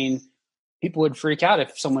 Right. I mean, people would freak out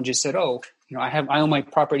if someone just said, "Oh, I own my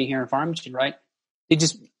property here in Farmington," right? Right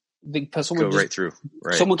through.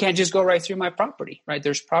 Right. Someone can't just go right through my property, right?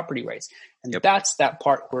 There's property rights, and that's that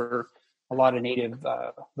part where a lot of native.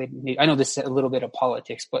 I know this is a little bit of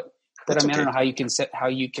politics, but I mean, okay. I don't know how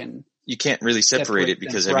you can. You can't really separate it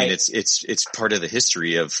because I mean it's part of the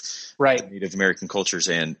history of the Native American cultures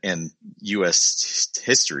and U.S.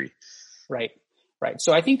 history. Right.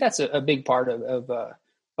 So I think that's a big part of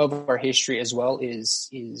our history as well is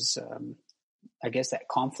I guess that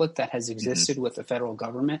conflict that has existed with the federal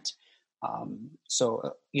government. And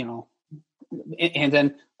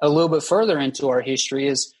then a little bit further into our history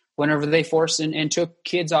is whenever they forced and took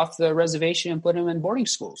kids off the reservation and put them in boarding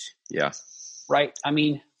schools. Yeah. Right. I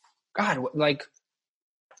mean, God, like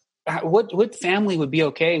what family would be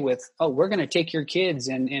okay with, we're going to take your kids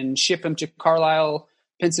and ship them to Carlisle,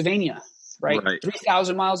 Pennsylvania. Right.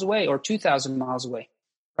 3,000 miles away or 2,000 miles away.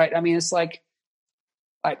 Right. I mean, it's like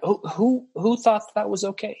who thought that was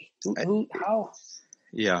okay? How?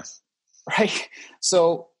 Yeah. Right.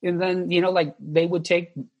 So, and then, they would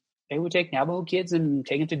take Navajo kids and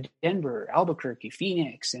take them to Denver, Albuquerque,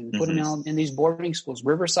 Phoenix, and put them in these boarding schools,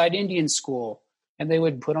 Riverside Indian School. And they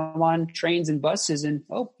would put them on trains and buses and,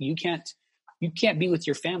 you can't be with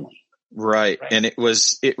your family. Right. And it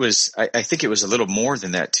was, I think it was a little more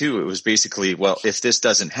than that too. It was basically, well, if this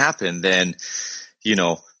doesn't happen, then,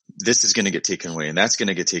 this is going to get taken away and that's going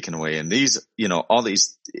to get taken away. And these, all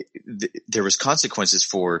these, there was consequences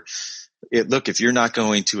for it. Look, if you're not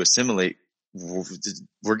going to assimilate,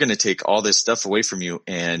 we're going to take all this stuff away from you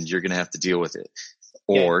and you're going to have to deal with it.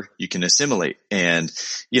 Or you can assimilate. And,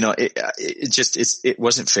 it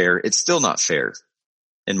wasn't fair. It's still not fair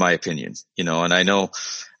in my opinion, and I know,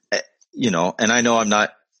 and I know I'm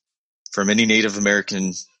not from any Native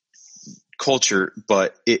American culture,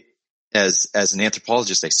 but as an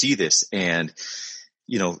anthropologist, I see this, and,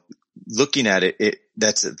 looking at it,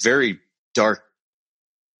 that's a very dark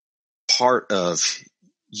part of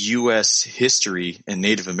U.S. history and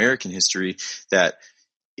Native American history that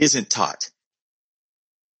isn't taught.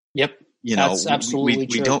 Yep. That's absolutely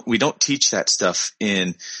true. We don't teach that stuff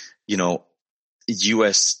in,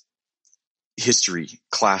 U.S. history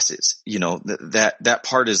classes. That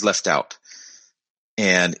part is left out.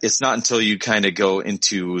 And it's not until you kind of go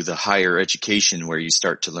into the higher education where you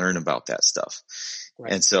start to learn about that stuff.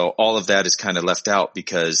 Right. And so all of that is kind of left out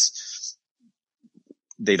because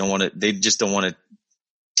they just don't want to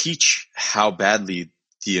teach how badly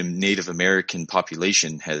the Native American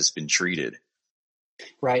population has been treated.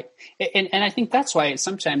 Right. And I think that's why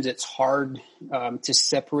sometimes it's hard to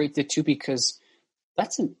separate the two, because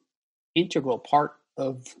that's an integral part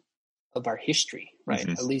of our history, right?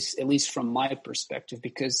 Mm-hmm. At least from my perspective,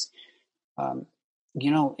 because, I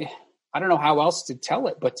don't know how else to tell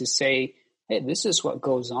it, but to say, hey, this is what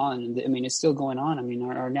goes on. I mean, it's still going on. I mean,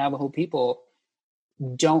 our Navajo people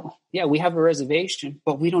we have a reservation,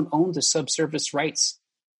 but we don't own the subsurface rights.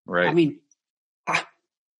 Right. I mean,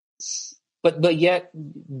 but yet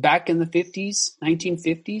back in the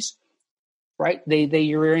 1950s, right?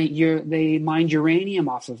 They mined uranium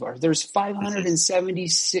off of ours. There's 570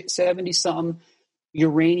 something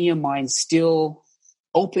uranium mines still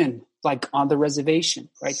open, like on the reservation,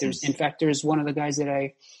 right? There's one of the guys that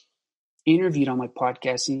I interviewed on my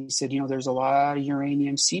podcast, and he said, there's a lot of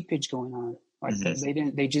uranium seepage going on. Like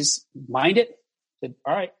they just mined it. Said,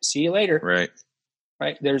 all right, see you later.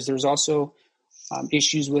 Right. There's also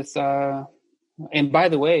issues with, and by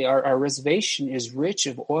the way, our reservation is rich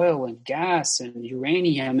of oil and gas and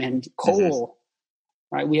uranium and coal,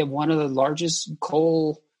 right? We have one of the largest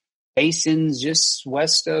coal basins just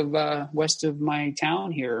west of my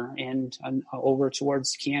town here, and over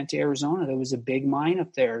towards Kayenta, Arizona. There was a big mine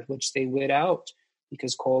up there, which they lit out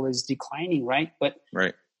because coal is declining, right?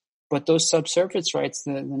 But those subsurface rights,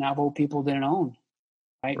 the Navajo people didn't own,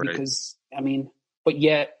 right? Because, but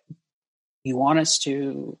yet you want us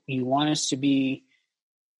to be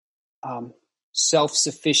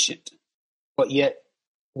self-sufficient, but yet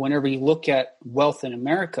whenever you look at wealth in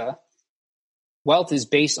America, wealth is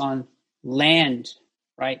based on land,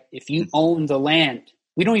 right? If you own the land,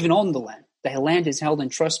 we don't even own the land. The land is held in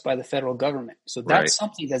trust by the federal government. So that's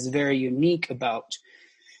something that's very unique about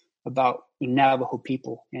Navajo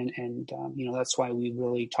people. And that's why we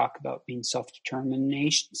really talk about being self-determined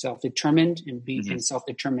and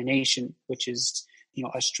self-determination, which is,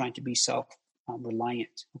 us trying to be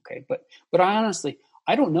self-reliant. Okay. But I honestly,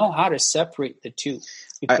 I don't know how to separate the two.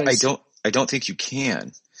 Because I don't think you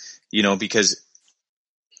can, because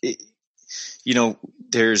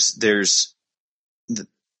there's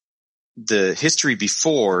the history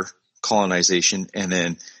before colonization and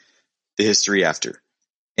then the history after.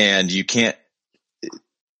 And you can't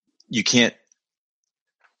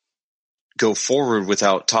go forward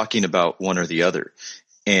without talking about one or the other.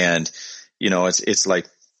 And, it's like,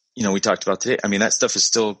 we talked about today. I mean, that stuff is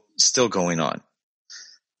still going on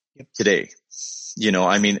today.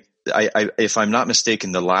 If I'm not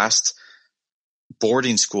mistaken, the last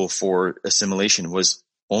boarding school for assimilation was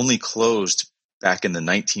only closed back in the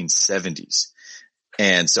 1970s.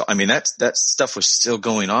 And so, that stuff was still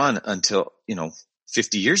going on until,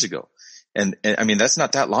 50 years ago. And that's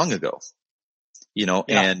not that long ago,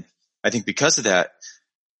 and I think because of that,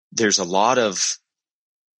 there's a lot of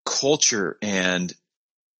culture and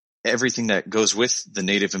everything that goes with the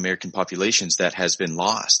Native American populations that has been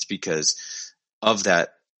lost because of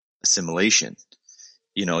that assimilation.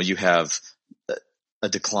 You have a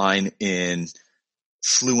decline in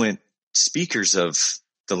fluent speakers of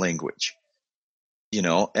the language.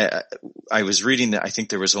 I was reading that I think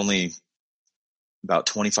there was only about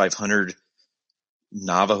 2,500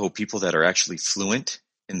 Navajo people that are actually fluent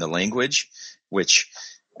in the language, which,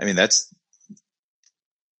 that's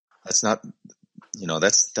not,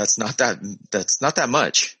 that's not that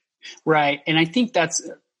much. Right. And I think that's,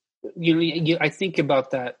 I think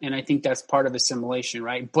about that, and I think that's part of assimilation,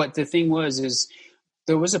 right? But the thing is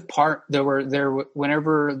there was a part,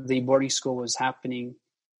 whenever the boarding school was happening,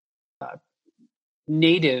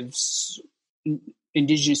 natives,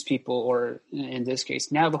 indigenous people, or in this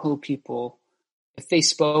case, Navajo people, if they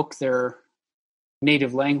spoke their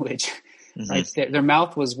native language, right, their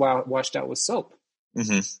mouth was washed out with soap,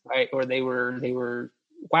 right? Or they were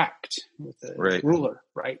whacked with a ruler,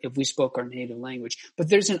 right? If we spoke our native language. But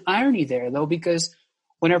there's an irony there, though, because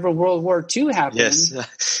whenever World War II happened,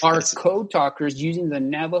 our code talkers using the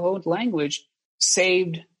Navajo language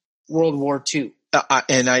saved World War II.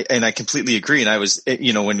 And I completely agree. And I was,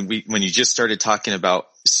 when you just started talking about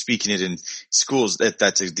speaking it in schools,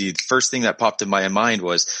 that's the first thing that popped in my mind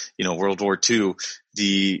was, World War II,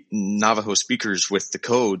 the Navajo speakers with the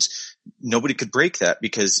codes, nobody could break that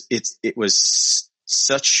because it was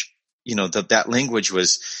such, that language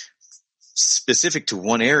was specific to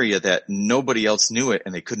one area that nobody else knew it,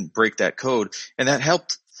 and they couldn't break that code. And that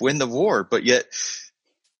helped win the war. But yet,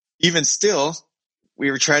 even still,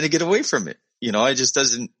 we were trying to get away from it.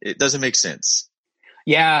 It doesn't make sense.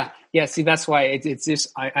 Yeah. See, that's why it's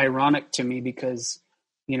just ironic to me because,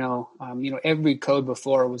 every code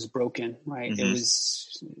before was broken, right?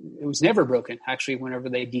 Mm-hmm. It was never broken. Actually, whenever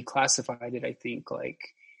they declassified it, I think like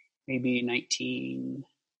maybe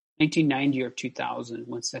 1990 or 2000,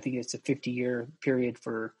 once I think it's a 50-year period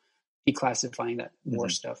for declassifying that war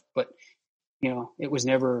stuff. But, it was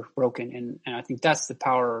never broken. And I think that's the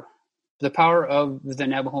power of the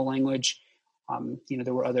Navajo language.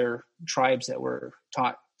 There were other tribes that were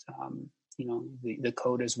taught, the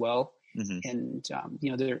code as well. Mm-hmm. And,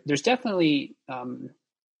 there's definitely, I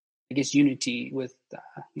guess, unity with,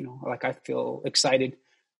 like I feel excited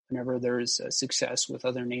whenever there's success with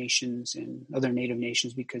other nations and other Native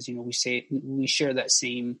nations, because, we share that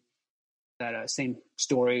same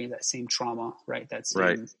story, that same trauma, right?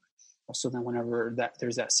 Right. So then whenever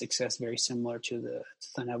there's that success, very similar to the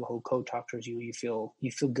Navajo code talkers, you feel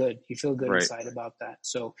good. You feel good right. inside about that.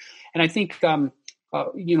 So, and I think,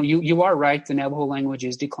 you are right. The Navajo language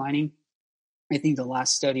is declining. I think the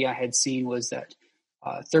last study I had seen was that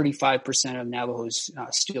 35% of Navajos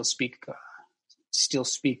still speak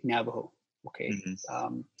Navajo. Okay.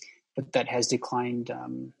 Mm-hmm. But that has declined,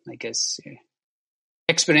 I guess,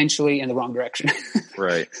 exponentially in the wrong direction.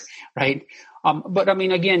 Right. Right. But I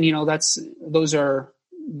mean, again, there's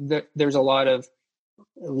a lot of,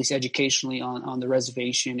 at least educationally on the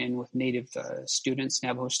reservation and with Native students,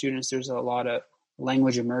 Navajo students, there's a lot of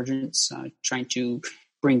language emergence, trying to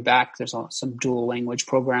bring back, there's some dual language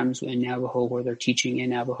programs in Navajo where they're teaching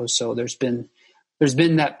in Navajo. So there's been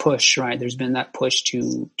that push, right? There's been that push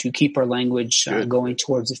to keep our language going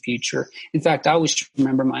towards the future. In fact, I always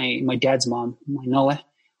remember my dad's mom, my Noah,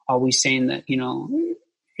 always saying that,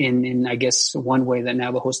 in I guess one way that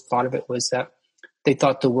Navajos thought of it was that they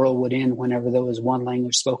thought the world would end whenever there was one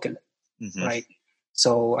language spoken, mm-hmm. right?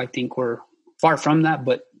 So I think we're far from that,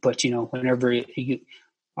 but whenever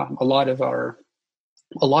a lot of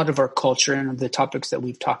our culture and the topics that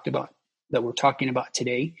we've talked about, that we're talking about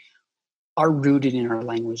today, are rooted in our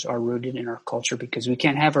language, are rooted in our culture, because we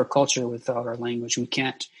can't have our culture without our language. We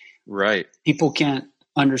can't. Right. People can't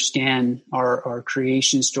understand our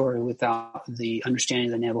creation story without the understanding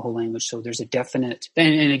of the Navajo language. So there's a definite,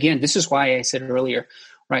 and again, this is why I said earlier,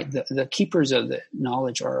 right? The keepers of the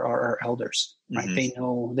knowledge are our elders, right?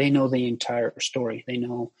 Mm-hmm. They know the entire story. They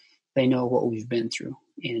know what we've been through.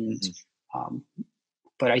 And, mm-hmm.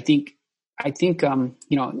 But I think,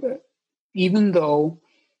 even though,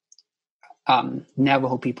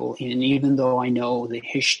 Navajo people, and even though I know the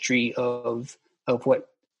history of what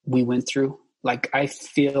we went through, like I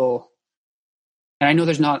feel, and I know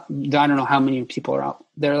I don't know how many people are out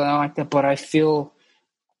there like that, but I feel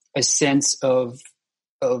a sense of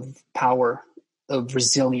power, of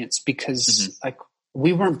resilience, because mm-hmm. like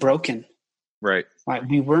we weren't broken. Right.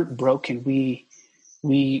 We weren't broken.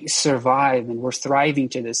 We survived, and we're thriving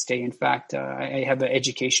to this day. In fact, I have an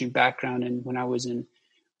education background, and when I was in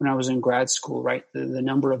grad school, right, the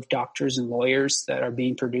number of doctors and lawyers that are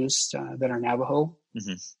being produced that are Navajo,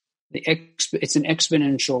 mm-hmm. It's an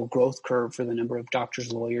exponential growth curve for the number of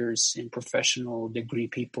doctors, lawyers, and professional degree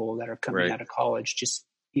people that are coming right. out of college. Just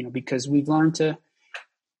because we've learned to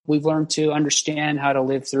understand how to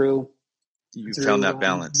live through. You found that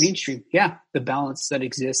balance. Mainstream, yeah, the balance that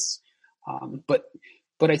exists. But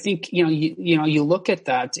I think you look at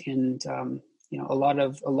that, and a lot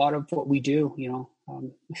of what we do.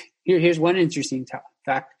 Here's one interesting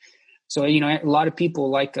fact. So a lot of people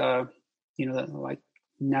like like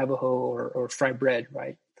Navajo or fried bread,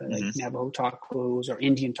 right? Like mm-hmm. Navajo tacos or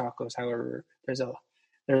Indian tacos. However,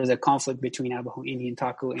 there's a conflict between Navajo Indian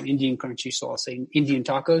taco and Indian crunchy, so I'll say Indian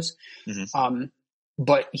tacos. Mm-hmm.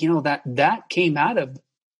 But that came out of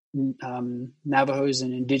Navajos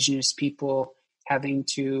and indigenous people having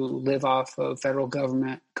to live off of federal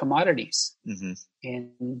government commodities. Mm-hmm.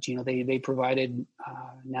 And, they provided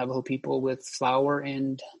Navajo people with flour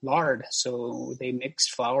and lard. So they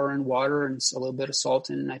mixed flour and water and a little bit of salt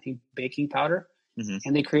and I think baking powder. Mm-hmm.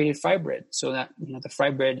 And they created fry bread. So that, the fry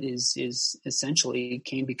bread is essentially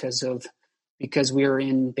came because we were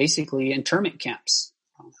in basically internment camps,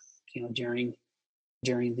 during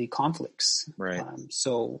during the conflicts. Right.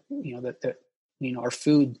 So, our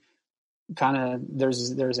food kind of,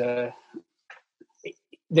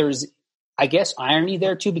 there's, I guess, irony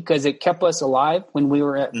there too, because it kept us alive when we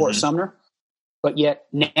were at Fort Sumner, but yet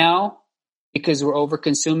now, because we're over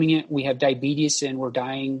consuming it, we have diabetes and we're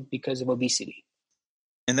dying because of obesity.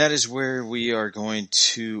 And that is where we are going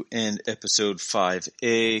to end episode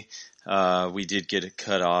 5A. We did get it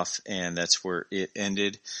cut off, and that's where it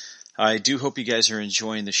ended. I do hope you guys are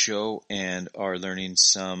enjoying the show and are learning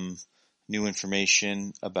some new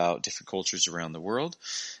information about different cultures around the world.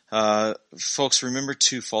 Folks, remember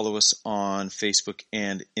to follow us on Facebook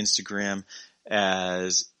and Instagram,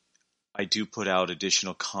 as I do put out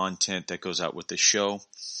additional content that goes out with the show.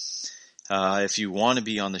 If you want to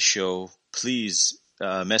be on the show, please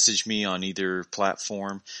message me on either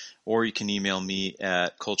platform, or you can email me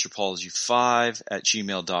at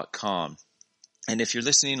culturepology5@gmail.com. And if you're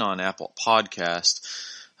listening on Apple Podcast,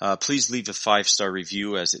 please leave a 5-star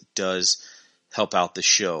review, as it does help out the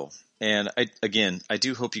show. And I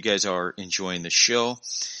do hope you guys are enjoying the show.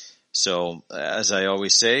 So, as I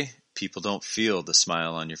always say, people don't feel the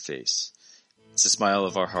smile on your face. It's the smile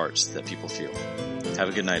of our hearts that people feel. Have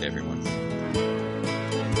a good night, everyone.